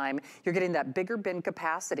runtime, you're getting that bigger bin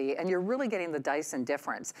capacity, and you're really getting the Dyson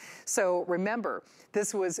difference. So remember,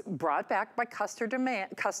 this was brought back by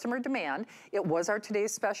customer demand. It was our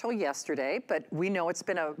today's special yesterday, but we know it's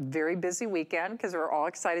been a very busy weekend because we're all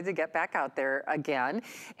excited to get back out there again.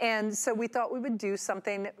 And so we thought we would do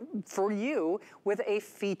something for you with a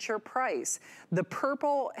feature price. The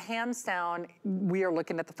purple, hands down, we are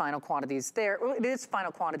looking at the final quantities there. Well, it is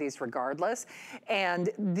final quantities regardless. And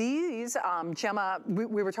these, Gemma, we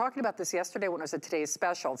were talking about this yesterday when it was a today's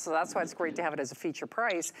special, so that's why it's great to have it as a feature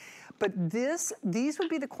price. But these would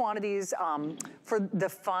be the quantities for the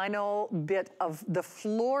final bit of the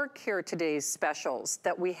floor care today's specials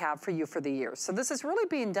that we have for you for the year. So this is really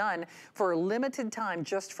being done for a limited time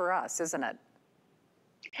just for us, isn't it?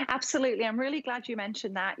 Absolutely. I'm really glad you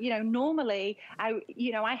mentioned that. You know, normally, I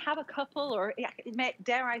have a couple, or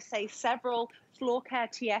dare I say several floor care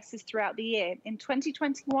TSs throughout the year. In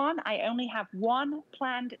 2021, I only have one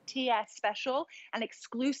planned TS special, an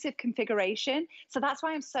exclusive configuration. So that's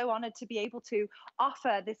why I'm so honored to be able to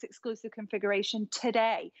offer this exclusive configuration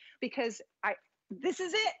today, because this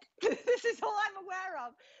is it. This is all I'm aware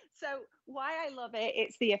of. So why I love it,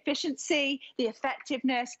 it's the efficiency, the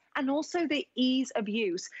effectiveness, and also the ease of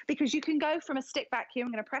use, because you can go from a stick vacuum,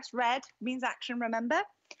 I'm going to press red, means action, remember,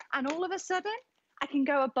 and all of a sudden, I can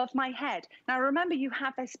go above my head. Now, remember, you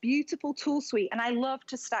have this beautiful tool suite, and I love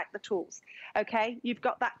to stack the tools, okay? You've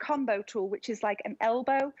got that combo tool, which is like an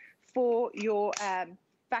elbow for your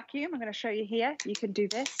vacuum. I'm going to show you here. You can do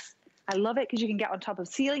this. I love it because you can get on top of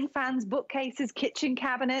ceiling fans, bookcases, kitchen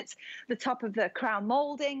cabinets, the top of the crown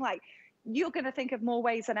molding. Like, you're going to think of more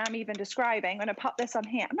ways than I'm even describing. I'm going to pop this on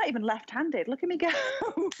here. I'm not even left-handed. Look at me go.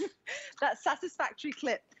 That satisfactory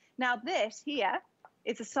clip. Now, this here,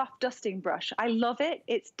 it's a soft dusting brush. I love it.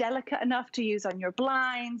 It's delicate enough to use on your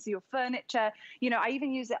blinds, your furniture. You know, I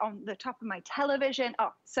even use it on the top of my television.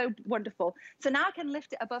 Oh, so wonderful. So now I can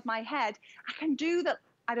lift it above my head. I can do the,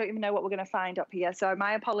 I don't even know what we're going to find up here, so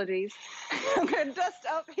my apologies. I'm going to dust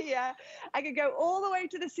up here. I can go all the way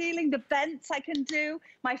to the ceiling. The vents I can do.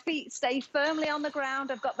 My feet stay firmly on the ground.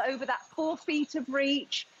 I've got over that 4 feet of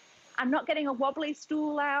reach. I'm not getting a wobbly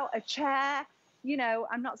stool out, a chair. You know,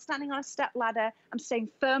 I'm not standing on a step ladder. I'm staying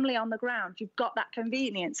firmly on the ground. You've got that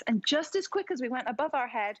convenience. And just as quick as we went above our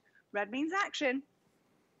head, red means action,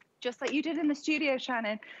 just like you did in the studio,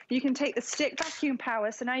 Shannon, you can take the stick vacuum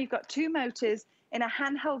power. So now you've got 2 motors in a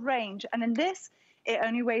handheld range. And in this, it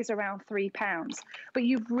only weighs around 3 pounds. But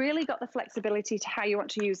you've really got the flexibility to how you want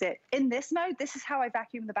to use it. In this mode, this is how I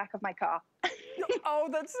vacuum the back of my car. Oh,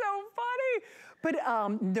 that's so funny. But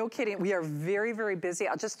no kidding, we are very, very busy.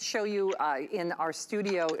 I'll just show you in our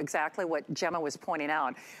studio exactly what Gemma was pointing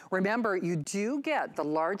out. Remember, you do get the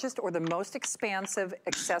largest or the most expansive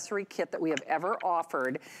accessory kit that we have ever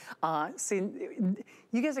offered. See,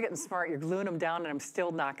 you guys are getting smart. You're gluing them down, and I'm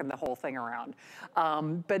still knocking the whole thing around.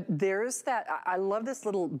 But there's that, I love this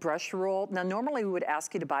little brush roll. Now, normally we would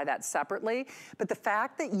ask you to buy that separately, but the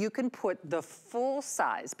fact that you can put the full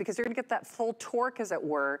size, because you're gonna get that full torque, as it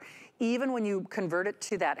were, even when you convert it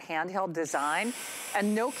to that handheld design.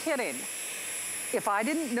 And no kidding, if I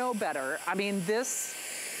didn't know better, I mean, this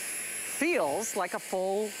feels like a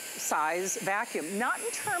full-size vacuum, not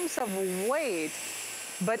in terms of weight,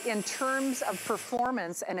 but in terms of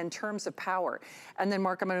performance and in terms of power. And then,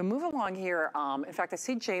 Mark, I'm gonna move along here. In fact, I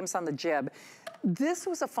see James on the jib. This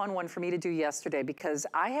was a fun one for me to do yesterday because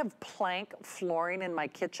I have plank flooring in my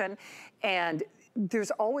kitchen, and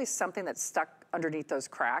there's always something that's stuck underneath those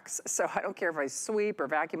cracks. So I don't care if I sweep or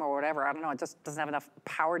vacuum or whatever, I don't know, it just doesn't have enough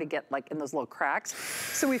power to get like in those little cracks.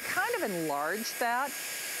 So we've kind of enlarged that.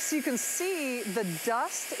 So you can see the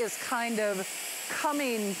dust is kind of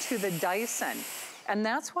coming to the Dyson. And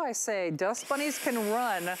that's why I say dust bunnies can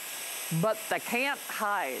run, but they can't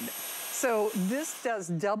hide. So this does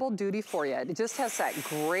double duty for you. It just has that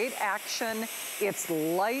great action. It's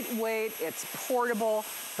lightweight, it's portable,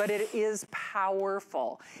 but it is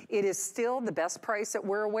powerful. It is still the best price that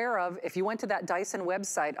we're aware of. If you went to that Dyson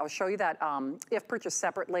website, I'll show you that if purchased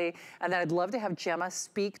separately, and then I'd love to have Gemma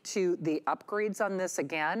speak to the upgrades on this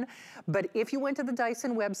again. But if you went to the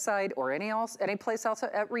Dyson website or any place else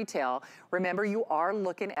at retail, remember you are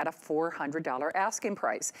looking at a $400 asking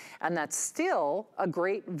price. And that's still a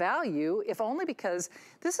great value, if only because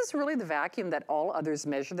this is really the vacuum that all others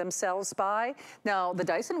measure themselves by. Now, the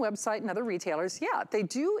Dyson website and other retailers, yeah, they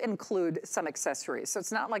do include some accessories. So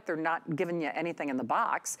it's not like they're not giving you anything in the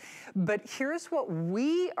box. But here's what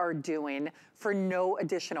we are doing for no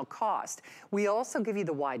additional cost. We also give you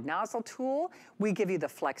the wide nozzle tool. We give you the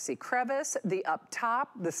flexi crevice, the up top,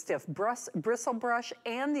 the stiff bristle brush,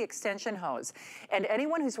 and the extension hose. And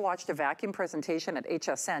anyone who's watched a vacuum presentation at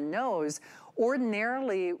HSN knows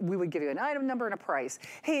ordinarily we would give you an item number and a price.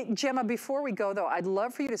 Hey, Gemma, before we go though, I'd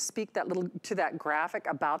love for you to speak to that graphic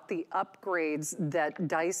about the upgrades that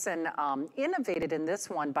Dyson innovated in this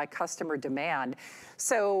one by customer demand.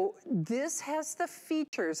 So this has the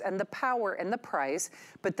features and the power and the price,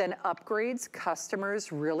 but then upgrades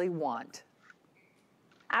customers really want.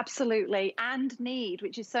 Absolutely, and need,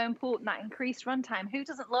 which is so important, that increased runtime. Who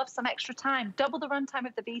doesn't love some extra time? Double the runtime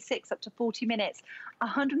of the V6 up to 40 minutes,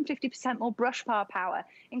 150% more brush bar power,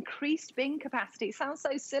 increased bin capacity. It sounds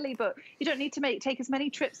so silly, but you don't need to take as many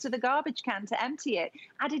trips to the garbage can to empty it.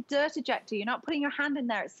 Added dirt ejector, you're not putting your hand in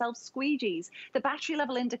there, it self-squeegees. The battery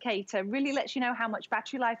level indicator really lets you know how much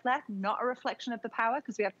battery life left, not a reflection of the power,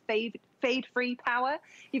 because we have fade-free power.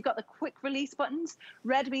 You've got the quick release buttons.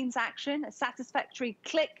 Red means action. A satisfactory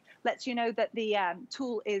click lets you know that the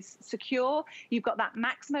tool is secure. You've got that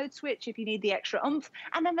max mode switch if you need the extra oomph.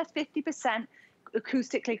 And then the 50%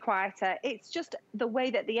 acoustically quieter. It's just the way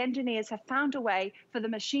that the engineers have found a way for the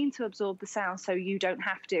machine to absorb the sound so you don't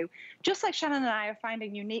have to. Just like Shannon and I are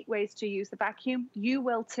finding unique ways to use the vacuum, you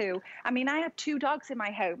will too. I mean, I have 2 dogs in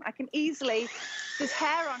my home. I can easily, there's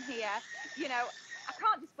hair on here, you know, I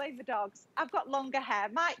can't display the dogs. I've got longer hair.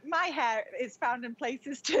 My hair is found in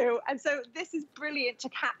places too. And so this is brilliant to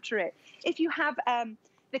capture it. If you have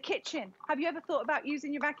the kitchen, have you ever thought about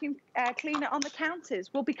using your vacuum cleaner on the counters?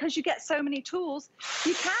 Well, because you get so many tools,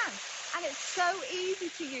 you can. And it's so easy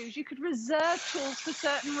to use. You could reserve tools for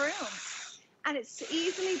certain rooms. And it's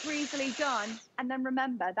easily, breezily done. And then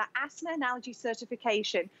remember that asthma and allergy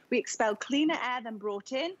certification, we expel cleaner air than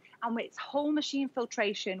brought in, and with its whole machine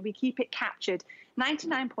filtration, we keep it captured.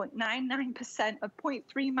 99.99% of 0.3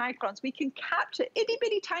 microns, we can capture itty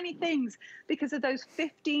bitty tiny things because of those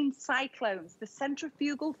 15 cyclones. The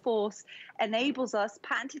centrifugal force enables us,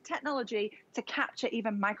 patented technology, to capture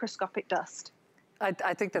even microscopic dust.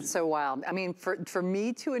 I think that's so wild. I mean, for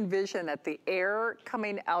me to envision that the air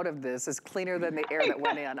coming out of this is cleaner than the air that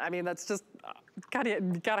went in. I mean, that's just, gotta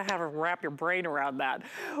have to wrap your brain around that.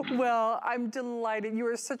 Well, I'm delighted. You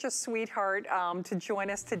are such a sweetheart to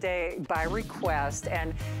join us today by request.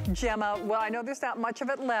 And Gemma, well, I know there's not much of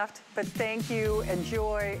it left, but thank you.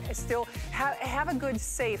 Enjoy. Still, have a good,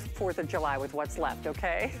 safe 4th of July with what's left,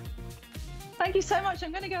 okay? Thank you so much.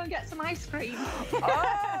 I'm going to go and get some ice cream.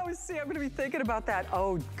 Oh, see, I'm going to be thinking about that.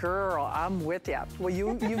 Oh, girl, I'm with you. Well,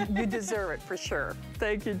 you deserve it for sure.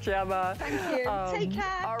 Thank you, Gemma. Thank you. Take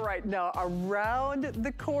care. All right, now around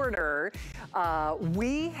the corner,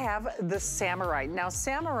 we have the Samurai. Now,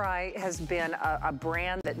 Samurai has been a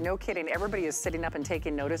brand that, no kidding, everybody is sitting up and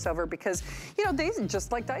taking notice over because, you know, they,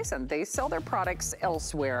 just like Dyson, they sell their products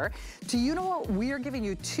elsewhere. Do you know what? We are giving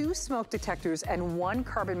you 2 smoke detectors and 1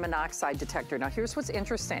 carbon monoxide detector. Now, here's what's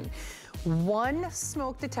interesting. 1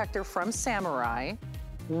 smoke detector from Samurai,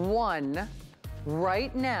 1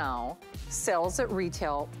 right now sells at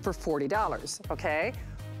retail for $40, okay?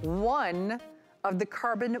 1 of the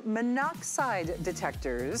carbon monoxide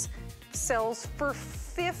detectors sells for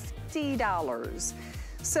 $50.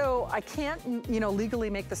 So I can't, you know, legally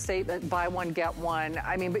make the statement, buy 1, get 1.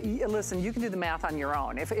 I mean, but listen, you can do the math on your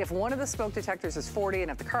own. If 1 of the smoke detectors is 40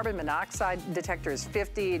 and if the carbon monoxide detector is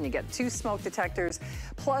 50 and you get 2 smoke detectors,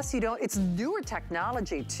 plus it's newer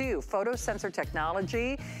technology too, photo sensor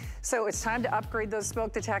technology. So it's time to upgrade those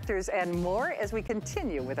smoke detectors and more as we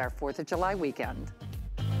continue with our 4th of July weekend.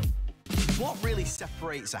 What really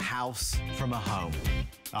separates a house from a home?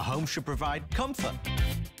 A home should provide comfort,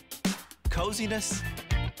 coziness,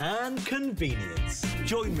 and convenience.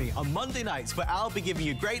 Join me on Monday nights where I'll be giving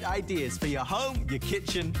you great ideas for your home, your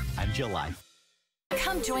kitchen, and your life.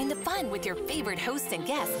 Come join the fun with your favorite hosts and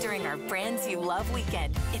guests during our Brands You Love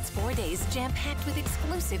weekend. It's 4 days jam-packed with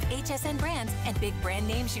exclusive HSN brands and big brand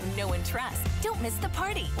names you know and trust. Don't miss the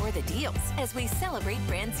party or the deals as we celebrate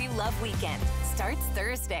Brands You Love weekend. Starts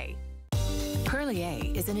Thursday.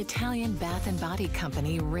 Perlier is an Italian bath and body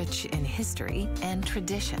company rich in history and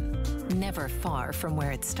tradition, never far from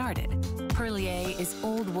where it started. Perlier is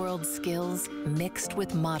old world skills mixed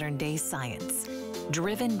with modern day science,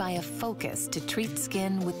 driven by a focus to treat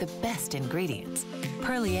skin with the best ingredients.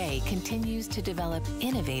 Perlier continues to develop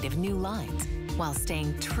innovative new lines while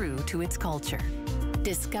staying true to its culture.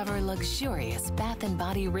 Discover luxurious bath and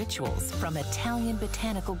body rituals from Italian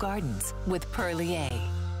botanical gardens with Perlier.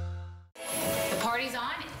 The party's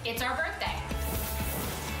on. It's our birthday.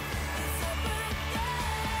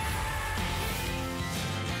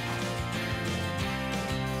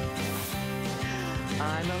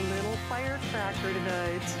 I'm a little firecracker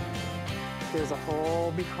tonight. There's a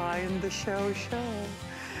whole behind the show.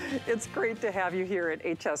 It's great to have you here at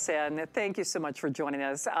HSN. Thank you so much for joining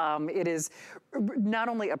us. It is not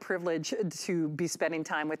only a privilege to be spending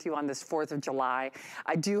time with you on this 4th of July.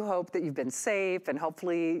 I do hope that you've been safe and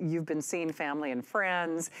hopefully you've been seeing family and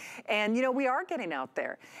friends. And you know, we are getting out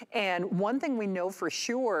there. And one thing we know for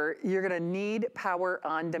sure, you're gonna need power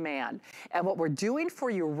on demand. And what we're doing for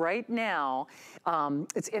you right now,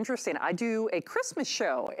 it's interesting. I do a Christmas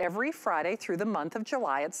show every Friday through the month of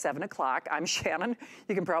July at 7 o'clock. I'm Shannon.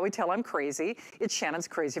 You can probably tell I'm crazy. It's Shannon's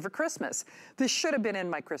Crazy for Christmas. This should have been in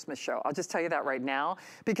my Christmas show. I'll just tell you that right now,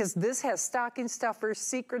 because this has stocking stuffers,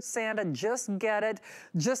 Secret Santa, just get it.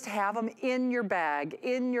 Just have them in your bag,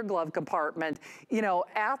 in your glove compartment, you know,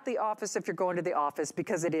 at the office if you're going to the office,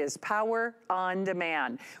 because it is power on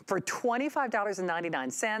demand for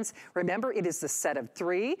 $25.99. Remember, it is the set of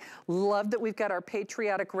 3. Love that we've got our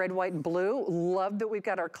patriotic red, white, and blue. Love that we've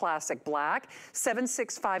got our classic black.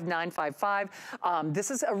 765-955.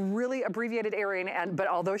 This is a really abbreviated area, but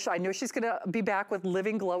although I know she's gonna be back with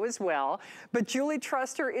Living Glow as well. But Julie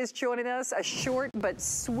Truster is joining us, a short but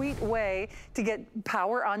sweet way to get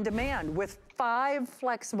power on demand with 5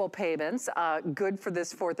 flexible payments, good for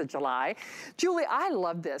this 4th of July. Julie, I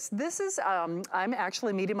love this. This is, I'm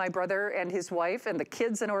actually meeting my brother and his wife and the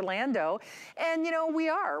kids in Orlando. And you know,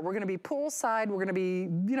 we're gonna be poolside, we're gonna be,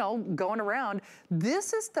 you know, going around.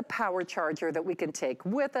 This is the power charger that we can take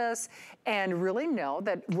with us and really know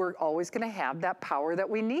that we're always gonna have that power that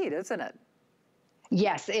we need, isn't it?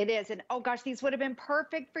 Yes, it is. And oh gosh, these would have been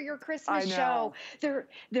perfect for your Christmas show.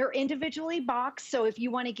 They're individually boxed. So if you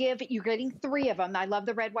want to give, you're getting 3 of them. I love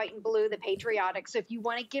the red, white, and blue, the patriotic. So if you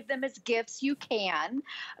want to give them as gifts, you can,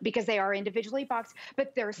 because they are individually boxed.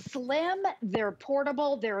 But they're slim, they're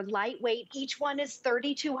portable, they're lightweight. Each one is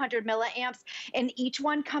 3,200 milliamps, and each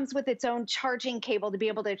one comes with its own charging cable to be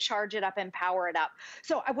able to charge it up and power it up.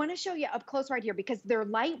 So I want to show you up close right here because they're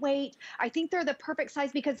lightweight. I think they're the perfect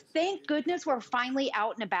size because thank goodness we're finally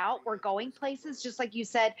out and about. We're going places, just like you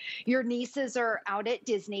said, your nieces are out at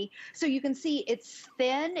Disney. So you can see it's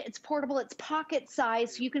thin, it's portable, it's pocket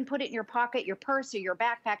size. So you can put it in your pocket, your purse, or your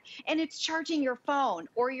backpack, and it's charging your phone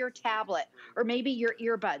or your tablet or maybe your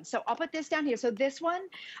earbuds. So I'll put this down here. So this one,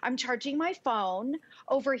 I'm charging my phone.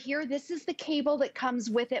 Over here, this is the cable that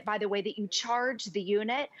comes with it, by the way, that you charge the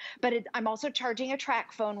unit, but I'm also charging a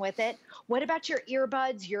track phone with it. What about your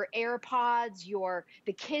earbuds, your AirPods,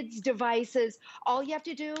 the kids' devices? All you have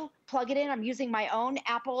to do, plug it in. I'm using my own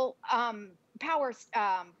Apple power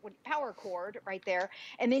cord right there.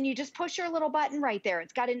 And then you just push your little button right there.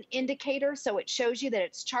 It's got an indicator, so it shows you that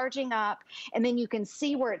it's charging up. And then you can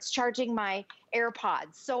see where it's charging my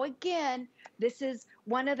AirPods. So again, this is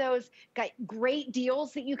one of those great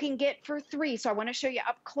deals that you can get for 3. So I want to show you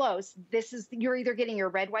up close. You're either getting your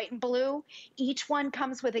red, white, and blue. Each one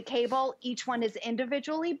comes with a cable. Each one is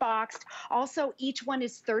individually boxed. Also, each one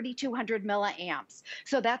is 3,200 milliamps.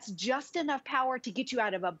 So that's just enough power to get you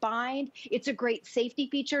out of a bind. It's a great safety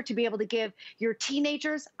feature to be able to give your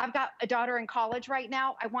teenagers. I've got a daughter in college right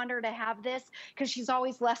now. I want her to have this because she's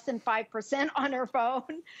always less than 5% on her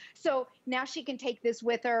phone. So now she can take this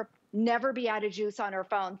with her, never be out of juice on her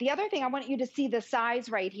phone. The other thing, I want you to see the size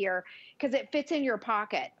right here because it fits in your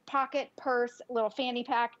pocket, purse, little fanny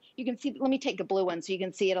pack. You can see, let me take the blue one so you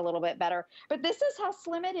can see it a little bit better. But this is how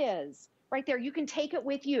slim it is. Right there, you can take it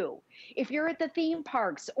with you. If you're at the theme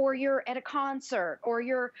parks or you're at a concert or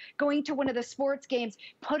you're going to one of the sports games,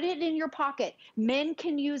 put it in your pocket. Men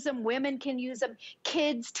can use them, women can use them,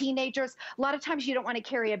 kids, teenagers. A lot of times you don't want to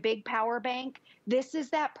carry a big power bank. This is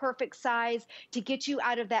that perfect size to get you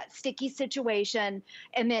out of that sticky situation.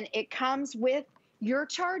 And then it comes with your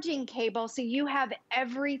charging cable, so you have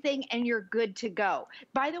everything and you're good to go.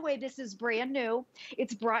 By the way, this is brand new.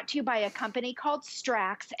 It's brought to you by a company called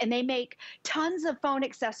Strax, and they make tons of phone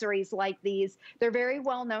accessories like these. They're very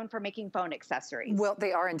well known for making phone accessories. Well,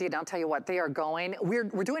 they are indeed. I'll tell you what, they are going. We're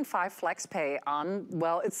doing 5 flex pay on,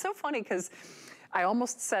 well, it's so funny because I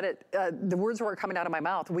almost said it, the words weren't coming out of my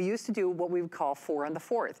mouth. We used to do what we would call 4 on the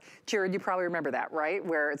 4th. Jared, you probably remember that, right?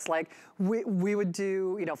 Where it's like, we would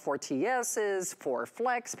do, you know, 4 TSs, 4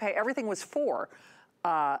 flex pay, everything was 4.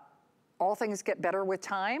 All things get better with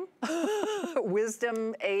time.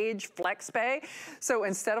 Wisdom, age, flex pay. So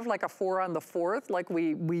instead of like a 4 on the 4th, like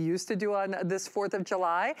we used to do on this 4th of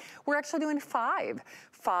July, we're actually doing 5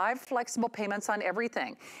 flexible payments on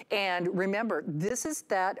everything. And remember, this is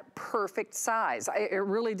that perfect size. It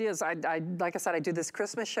really is. Like I said, I do this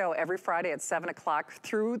Christmas show every Friday at 7 o'clock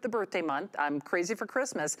through the birthday month. I'm crazy for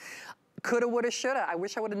Christmas. Coulda, woulda, shoulda. I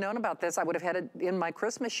wish I would have known about this. I would have had it in my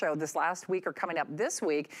Christmas show this last week or coming up this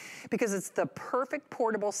week because it's the perfect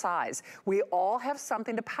portable size. We all have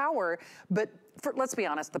something to power, but let's be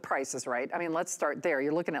honest, the price is right. I mean, let's start there.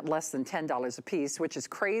 You're looking at less than $10 a piece, which is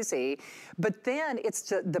crazy. But then it's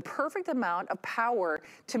the perfect amount of power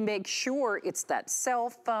to make sure it's that cell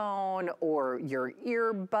phone or your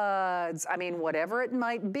earbuds, I mean, whatever it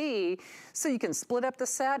might be, so you can split up the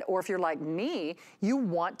set, or if you're like me, you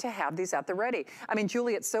want to have these at the ready. I mean,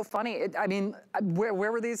 Julie, it's so funny. Where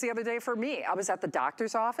were these the other day for me? I was at the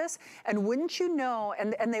doctor's office, and wouldn't you know,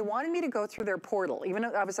 and they wanted me to go through their portal, even though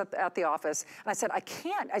I was at the office, and I said, I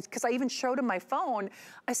can't, because I even showed him my phone.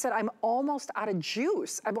 I said, I'm almost out of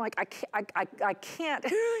juice. I'm like, I can't,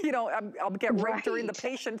 you know, I'll get right during the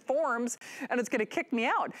patient forms, and it's gonna kick me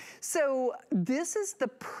out. So this is the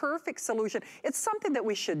perfect solution. It's something that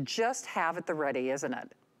we should just have at the ready, isn't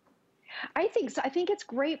it? I think so. I think it's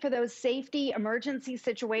great for those safety emergency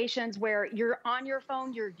situations where you're on your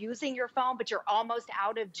phone, you're using your phone, but you're almost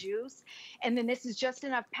out of juice. And then this is just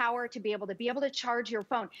enough power to be able to charge your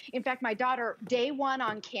phone. In fact, my daughter, day one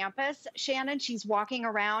on campus, Shannon, she's walking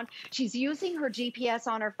around, she's using her GPS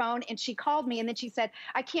on her phone, and she called me and then she said,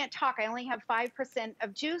 I can't talk. I only have 5%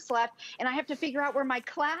 of juice left, and I have to figure out where my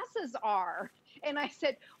classes are. And I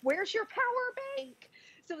said, where's your power bank?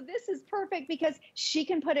 So this is perfect because she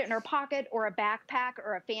can put it in her pocket or a backpack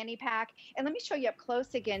or a fanny pack. And let me show you up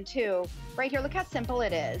close again too. Right here, look how simple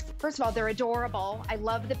it is. First of all, they're adorable. I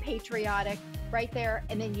love the patriotic right there.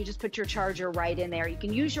 And then you just put your charger right in there. You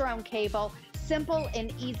can use your own cable. Simple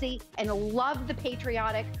and easy, and love the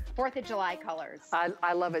patriotic 4th of July colors.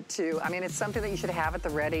 I love it too. I mean, it's something that you should have at the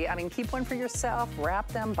ready. I mean, keep one for yourself, wrap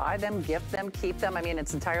them, buy them, gift them, keep them. I mean,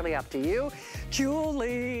 it's entirely up to you.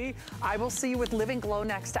 Julie, I will see you with Living Glow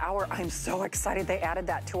next hour. I'm so excited they added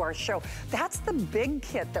that to our show. That's the big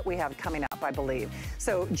kit that we have coming up, I believe.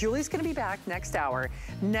 So Julie's gonna be back next hour.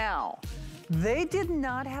 Now, they did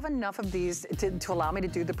not have enough of these to allow me to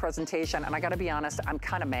do the presentation, and I gotta be honest, I'm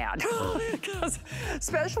kind of mad. Because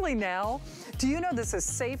especially now, do you know this is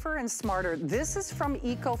safer and smarter? This is from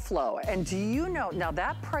EcoFlow, and do you know, now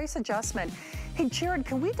that price adjustment, hey Jared,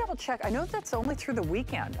 can we double check? I know that's only through the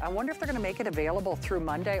weekend. I wonder if they're gonna make it available through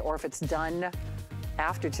Monday or if it's done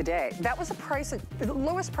after today. That was a price, the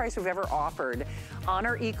lowest price we've ever offered on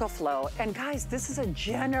our EcoFlow, and guys, this is a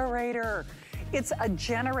generator. It's a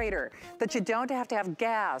generator that you don't have to have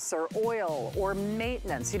gas or oil or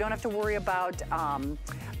maintenance. You don't have to worry about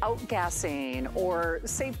outgassing or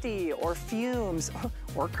safety or fumes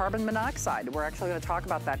or carbon monoxide. We're actually going to talk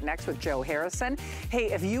about that next with Joe Harrison.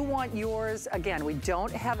 Hey, if you want yours, again, we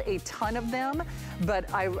don't have a ton of them, but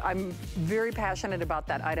I'm very passionate about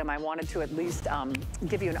that item. I wanted to at least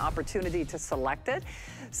give you an opportunity to select it.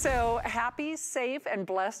 So happy, safe, and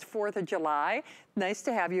blessed 4th of July. Nice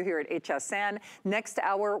to have you here at HSN. Next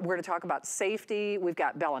hour, we're going to talk about safety. We've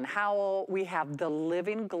got Bell and Howell. We have the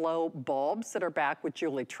Living Glow bulbs that are back with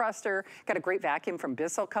Julie Truster. Got a great vacuum from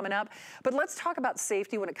Bissell coming up. But let's talk about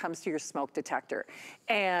safety when it comes to your smoke detector.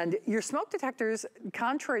 And your smoke detectors,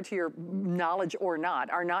 contrary to your knowledge or not,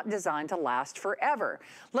 are not designed to last forever.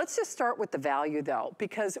 Let's just start with the value though,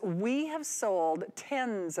 because we have sold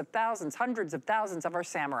tens of thousands, hundreds of thousands of our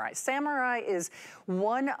Samurai. Samurai is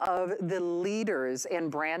one of the leaders in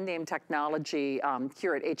brand name technology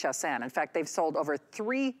here at HSN. In fact, they've sold over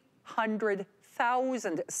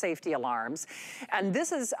 300,000 safety alarms. And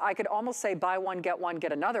this is, I could almost say buy one, get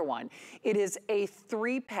another one. It is a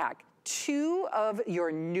 3-pack. 2 of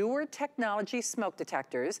your newer technology smoke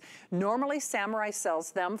detectors. Normally Samurai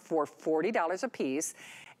sells them for $40 a piece.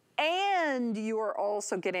 And you are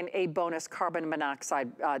also getting a bonus carbon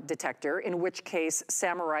monoxide detector, in which case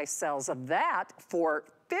Samurai sells that for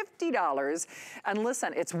 $50. And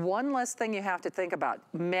listen, it's one less thing you have to think about.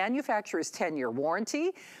 Manufacturer's 10-year warranty,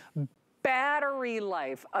 battery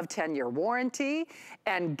life of 10-year warranty,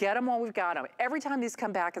 and get them while we've got them. Every time these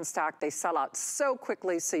come back in stock, they sell out so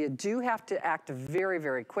quickly, so you do have to act very,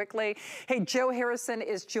 very quickly. Hey, Joe Harrison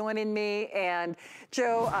is joining me, and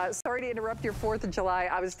Joe, sorry to interrupt your 4th of July.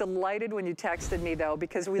 I was delighted when you texted me, though,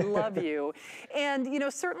 because we love you. And, you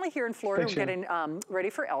know, certainly here in Florida, we're getting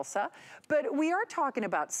ready for Elsa, but we are talking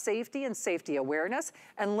about safety and safety awareness.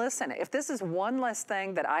 And listen, if this is one less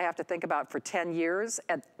thing that I have to think about for 10 years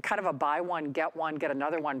at kind of a buy one, get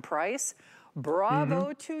another one price,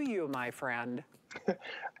 bravo to you, my friend.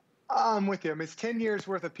 I'm with you. I mean, it's 10 years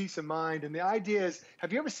worth of peace of mind. And the idea is,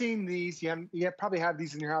 have you ever seen these? You probably have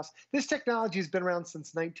these in your house. This technology has been around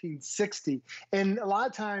since 1960. And a lot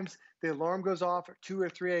of times the alarm goes off at 2 or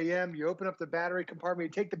 3 a.m. You open up the battery compartment,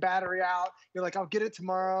 you take the battery out. You're like, I'll get it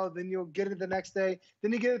tomorrow. Then you'll get it the next day.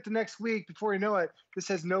 Then you get it the next week. Before you know it, this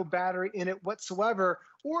has no battery in it whatsoever.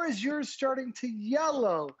 Or is yours starting to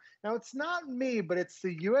yellow? Now, it's not me, but it's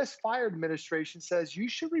the U.S. Fire Administration says you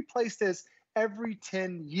should replace this every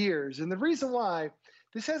 10 years. And the reason why,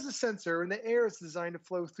 this has a sensor and the air is designed to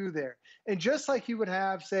flow through there. And just like you would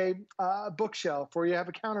have, say, a bookshelf or you have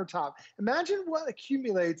a countertop, imagine what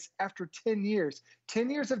accumulates after 10 years.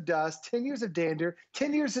 10 years of dust, 10 years of dander,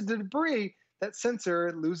 10 years of debris. That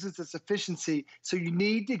sensor loses its efficiency. So you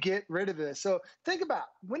need to get rid of this. So think about,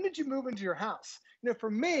 when did you move into your house? You know,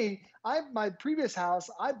 for me, my previous house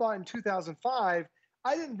I bought in 2005.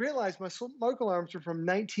 I didn't realize my smoke alarms were from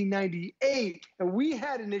 1998, and we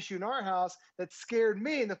had an issue in our house that scared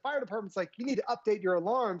me, and the fire department's like, you need to update your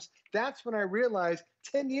alarms. That's when I realized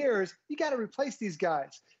 10 years, you got to replace these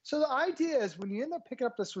guys. So the idea is when you end up picking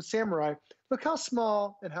up this with Samurai, look how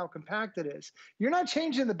small and how compact it is. You're not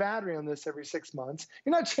changing the battery on this every 6 months.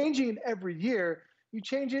 You're not changing it every year. You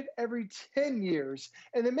change it every 10 years.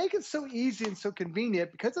 And they make it so easy and so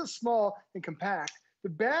convenient because it's small and compact. The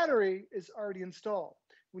battery is already installed.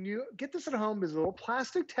 When you get this at home, there's a little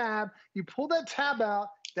plastic tab. You pull that tab out.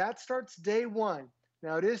 That starts day one.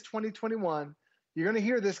 Now, it is 2021. You're going to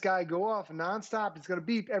hear this guy go off nonstop. It's going to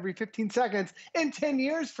beep every 15 seconds in 10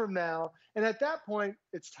 years from now. And at that point,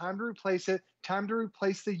 it's time to replace it, time to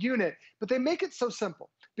replace the unit. But they make it so simple.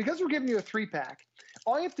 Because we're giving you a 3-pack,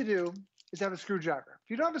 all you have to do is have a screwdriver. If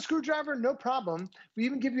you don't have a screwdriver, no problem. We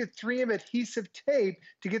even give you 3M adhesive tape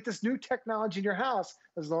to get this new technology in your house.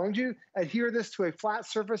 As long as you adhere this to a flat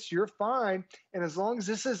surface, you're fine. And as long as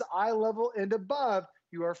this is eye level and above,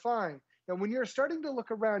 you are fine. Now, when you're starting to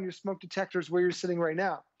look around your smoke detectors where you're sitting right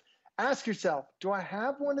now, ask yourself, do I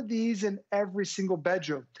have one of these in every single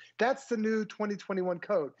bedroom? That's the new 2021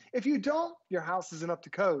 code. If you don't, your house isn't up to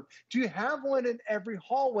code. Do you have one in every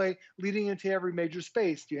hallway leading into every major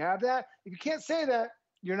space? Do you have that? If you can't say that,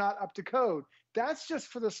 you're not up to code. That's just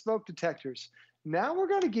for the smoke detectors. Now we're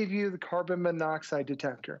going to give you the carbon monoxide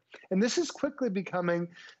detector. And this is quickly becoming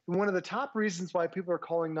one of the top reasons why people are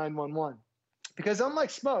calling 911. Because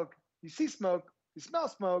unlike smoke, you see smoke, you smell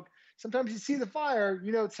smoke, sometimes you see the fire,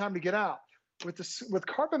 you know it's time to get out. With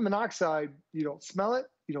carbon monoxide, you don't smell it,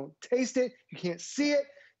 you don't taste it, you can't see it.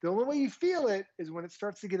 The only way you feel it is when it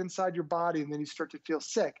starts to get inside your body and then you start to feel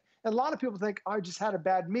sick. And a lot of people think, oh, I just had a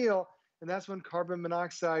bad meal, and that's when carbon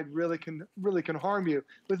monoxide really can harm you.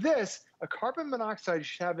 With this, a carbon monoxide you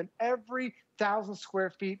should have in every 1,000 square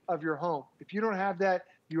feet of your home. If you don't have that,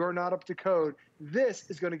 you are not up to code. This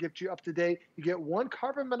is going to get you up to date. You get 1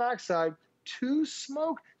 carbon monoxide, 2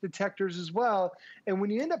 smoke detectors as well. And when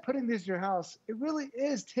you end up putting these in your house, it really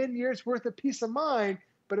is 10 years worth of peace of mind.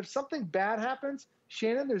 But if something bad happens,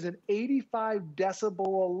 Shannon, there's an 85 decibel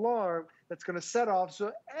alarm that's going to set off.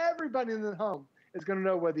 So everybody in the home is going to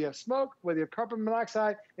know whether you have smoke, whether you have carbon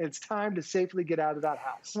monoxide, and it's time to safely get out of that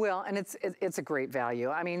house. Well, and it's a great value.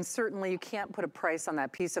 I mean, certainly you can't put a price on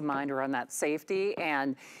that peace of mind or on that safety.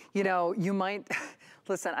 And, you know, you might,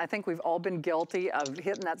 listen, I think we've all been guilty of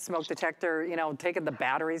hitting that smoke detector, you know, taking the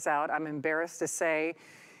batteries out. I'm embarrassed to say,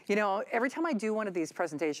 you know, every time I do one of these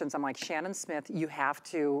presentations, I'm like, Shannon Smith, you have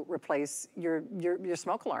to replace your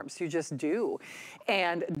smoke alarms. You just do.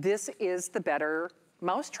 And this is the better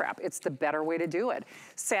mousetrap. It's the better way to do it.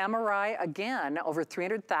 Samurai, again, over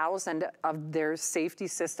 300,000 of their safety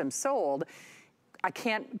systems sold. I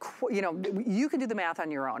can't, you know, you can do the math on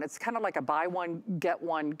your own. It's kind of like a buy one, get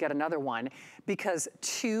another one, because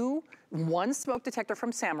one smoke detector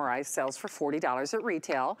from Samurai sells for $40 at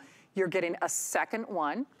retail. You're getting a second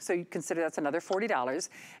one, so you consider that's another $40.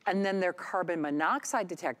 And then their carbon monoxide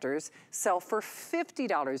detectors sell for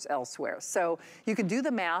 $50 elsewhere. So you can do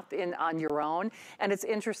the math on your own. And it's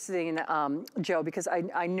interesting, Joe, because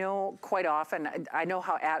I know quite often, I know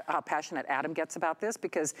how passionate Adam gets about this,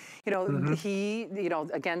 because, you know, he, you know,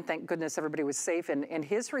 again, thank goodness everybody was safe in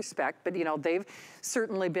his respect, but, you know, they've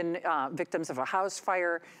certainly been victims of a house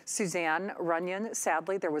fire. Suzanne Runyon,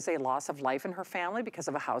 sadly, there was a loss of life in her family because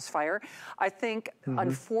of a house fire. I think,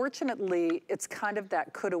 unfortunately, it's kind of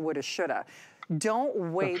that coulda, woulda, shoulda.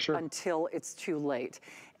 Don't wait until it's too late.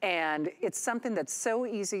 And it's something that's so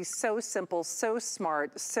easy, so simple, so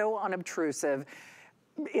smart, so unobtrusive.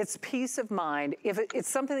 It's peace of mind. If it's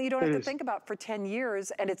something that you don't have to think about for 10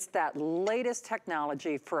 years, and it's that latest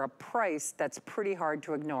technology for a price that's pretty hard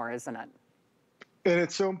to ignore, isn't it? And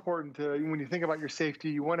it's so important to, when you think about your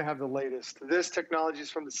safety, you want to have the latest. This technology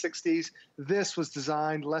is from the 60s. This was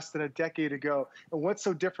designed less than a decade ago. And what's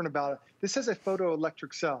so different about it? This has a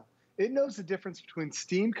photoelectric cell. It knows the difference between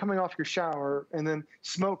steam coming off your shower and then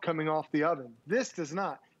smoke coming off the oven. This does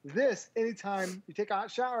not. This, anytime you take a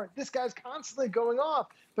hot shower, this guy's constantly going off.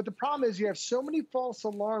 But the problem is you have so many false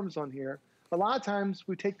alarms on here. A lot of times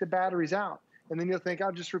we take the batteries out. And then you'll think,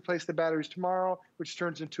 I'll just replace the batteries tomorrow, which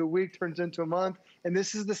turns into a week, turns into a month. And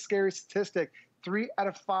this is the scary statistic. 3 out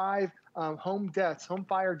of 5 home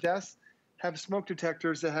fire deaths, have smoke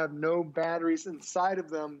detectors that have no batteries inside of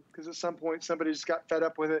them, because at some point somebody just got fed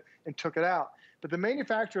up with it and took it out. But the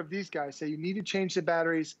manufacturer of these guys say you need to change the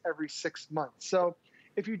batteries every 6 months. So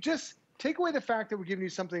if you just take away the fact that we're giving you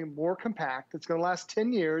something more compact, it's going to last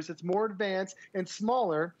 10 years, it's more advanced and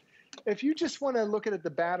smaller. If you just want to look at the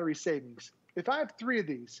battery savings, if I have 3 of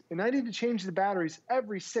these and I need to change the batteries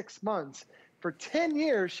every 6 months, For 10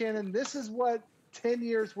 years, Shannon, this is what 10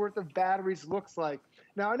 years worth of batteries looks like.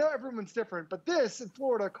 Now, I know everyone's different, but this in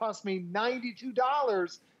Florida cost me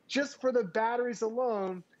 $92 just for the batteries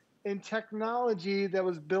alone in technology that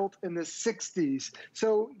was built in the 60s.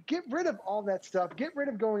 So get rid of all that stuff. Get rid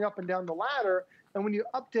of going up and down the ladder. And when you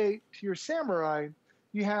update to your Samurai,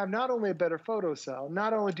 you have not only a better photo cell,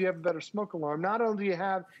 not only do you have a better smoke alarm, not only do you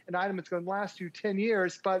have an item that's going to last you 10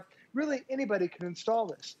 years, but really anybody can install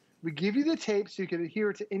this. We give you the tape so you can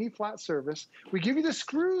adhere to any flat surface. We give you the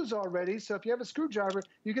screws already, so if you have a screwdriver,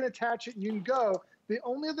 you can attach it and you can go. The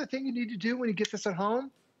only other thing you need to do when you get this at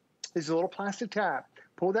home is a little plastic tab.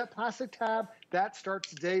 Pull that plastic tab, that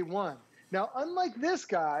starts day one. Now, unlike this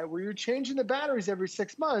guy, where you're changing the batteries every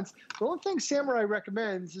 6 months, the only thing Samurai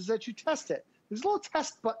recommends is that you test it. There's a little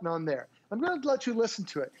test button on there. I'm going to let you listen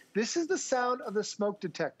to it. This is the sound of the smoke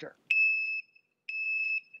detector.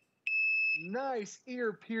 Nice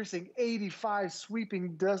ear-piercing 85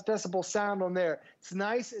 sweeping decibel sound on there. It's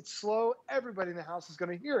nice, it's slow, everybody in the house is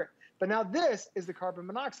going to hear it. But now this is the carbon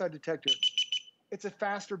monoxide detector. It's a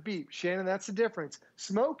faster beep. Shannon, that's the difference.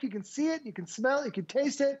 Smoke, you can see it, you can smell it, you can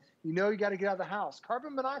taste it. You know you got to get out of the house.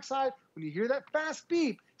 Carbon monoxide, when you hear that fast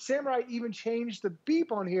beep, Samurai even changed the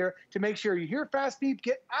beep on here to make sure you hear fast beep,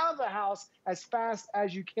 get out of the house as fast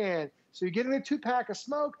as you can. So you're getting a 2-pack of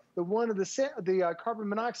smoke, the one of the carbon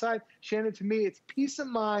monoxide. Shannon, to me, it's peace of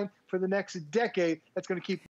mind for the next decade that's going to keep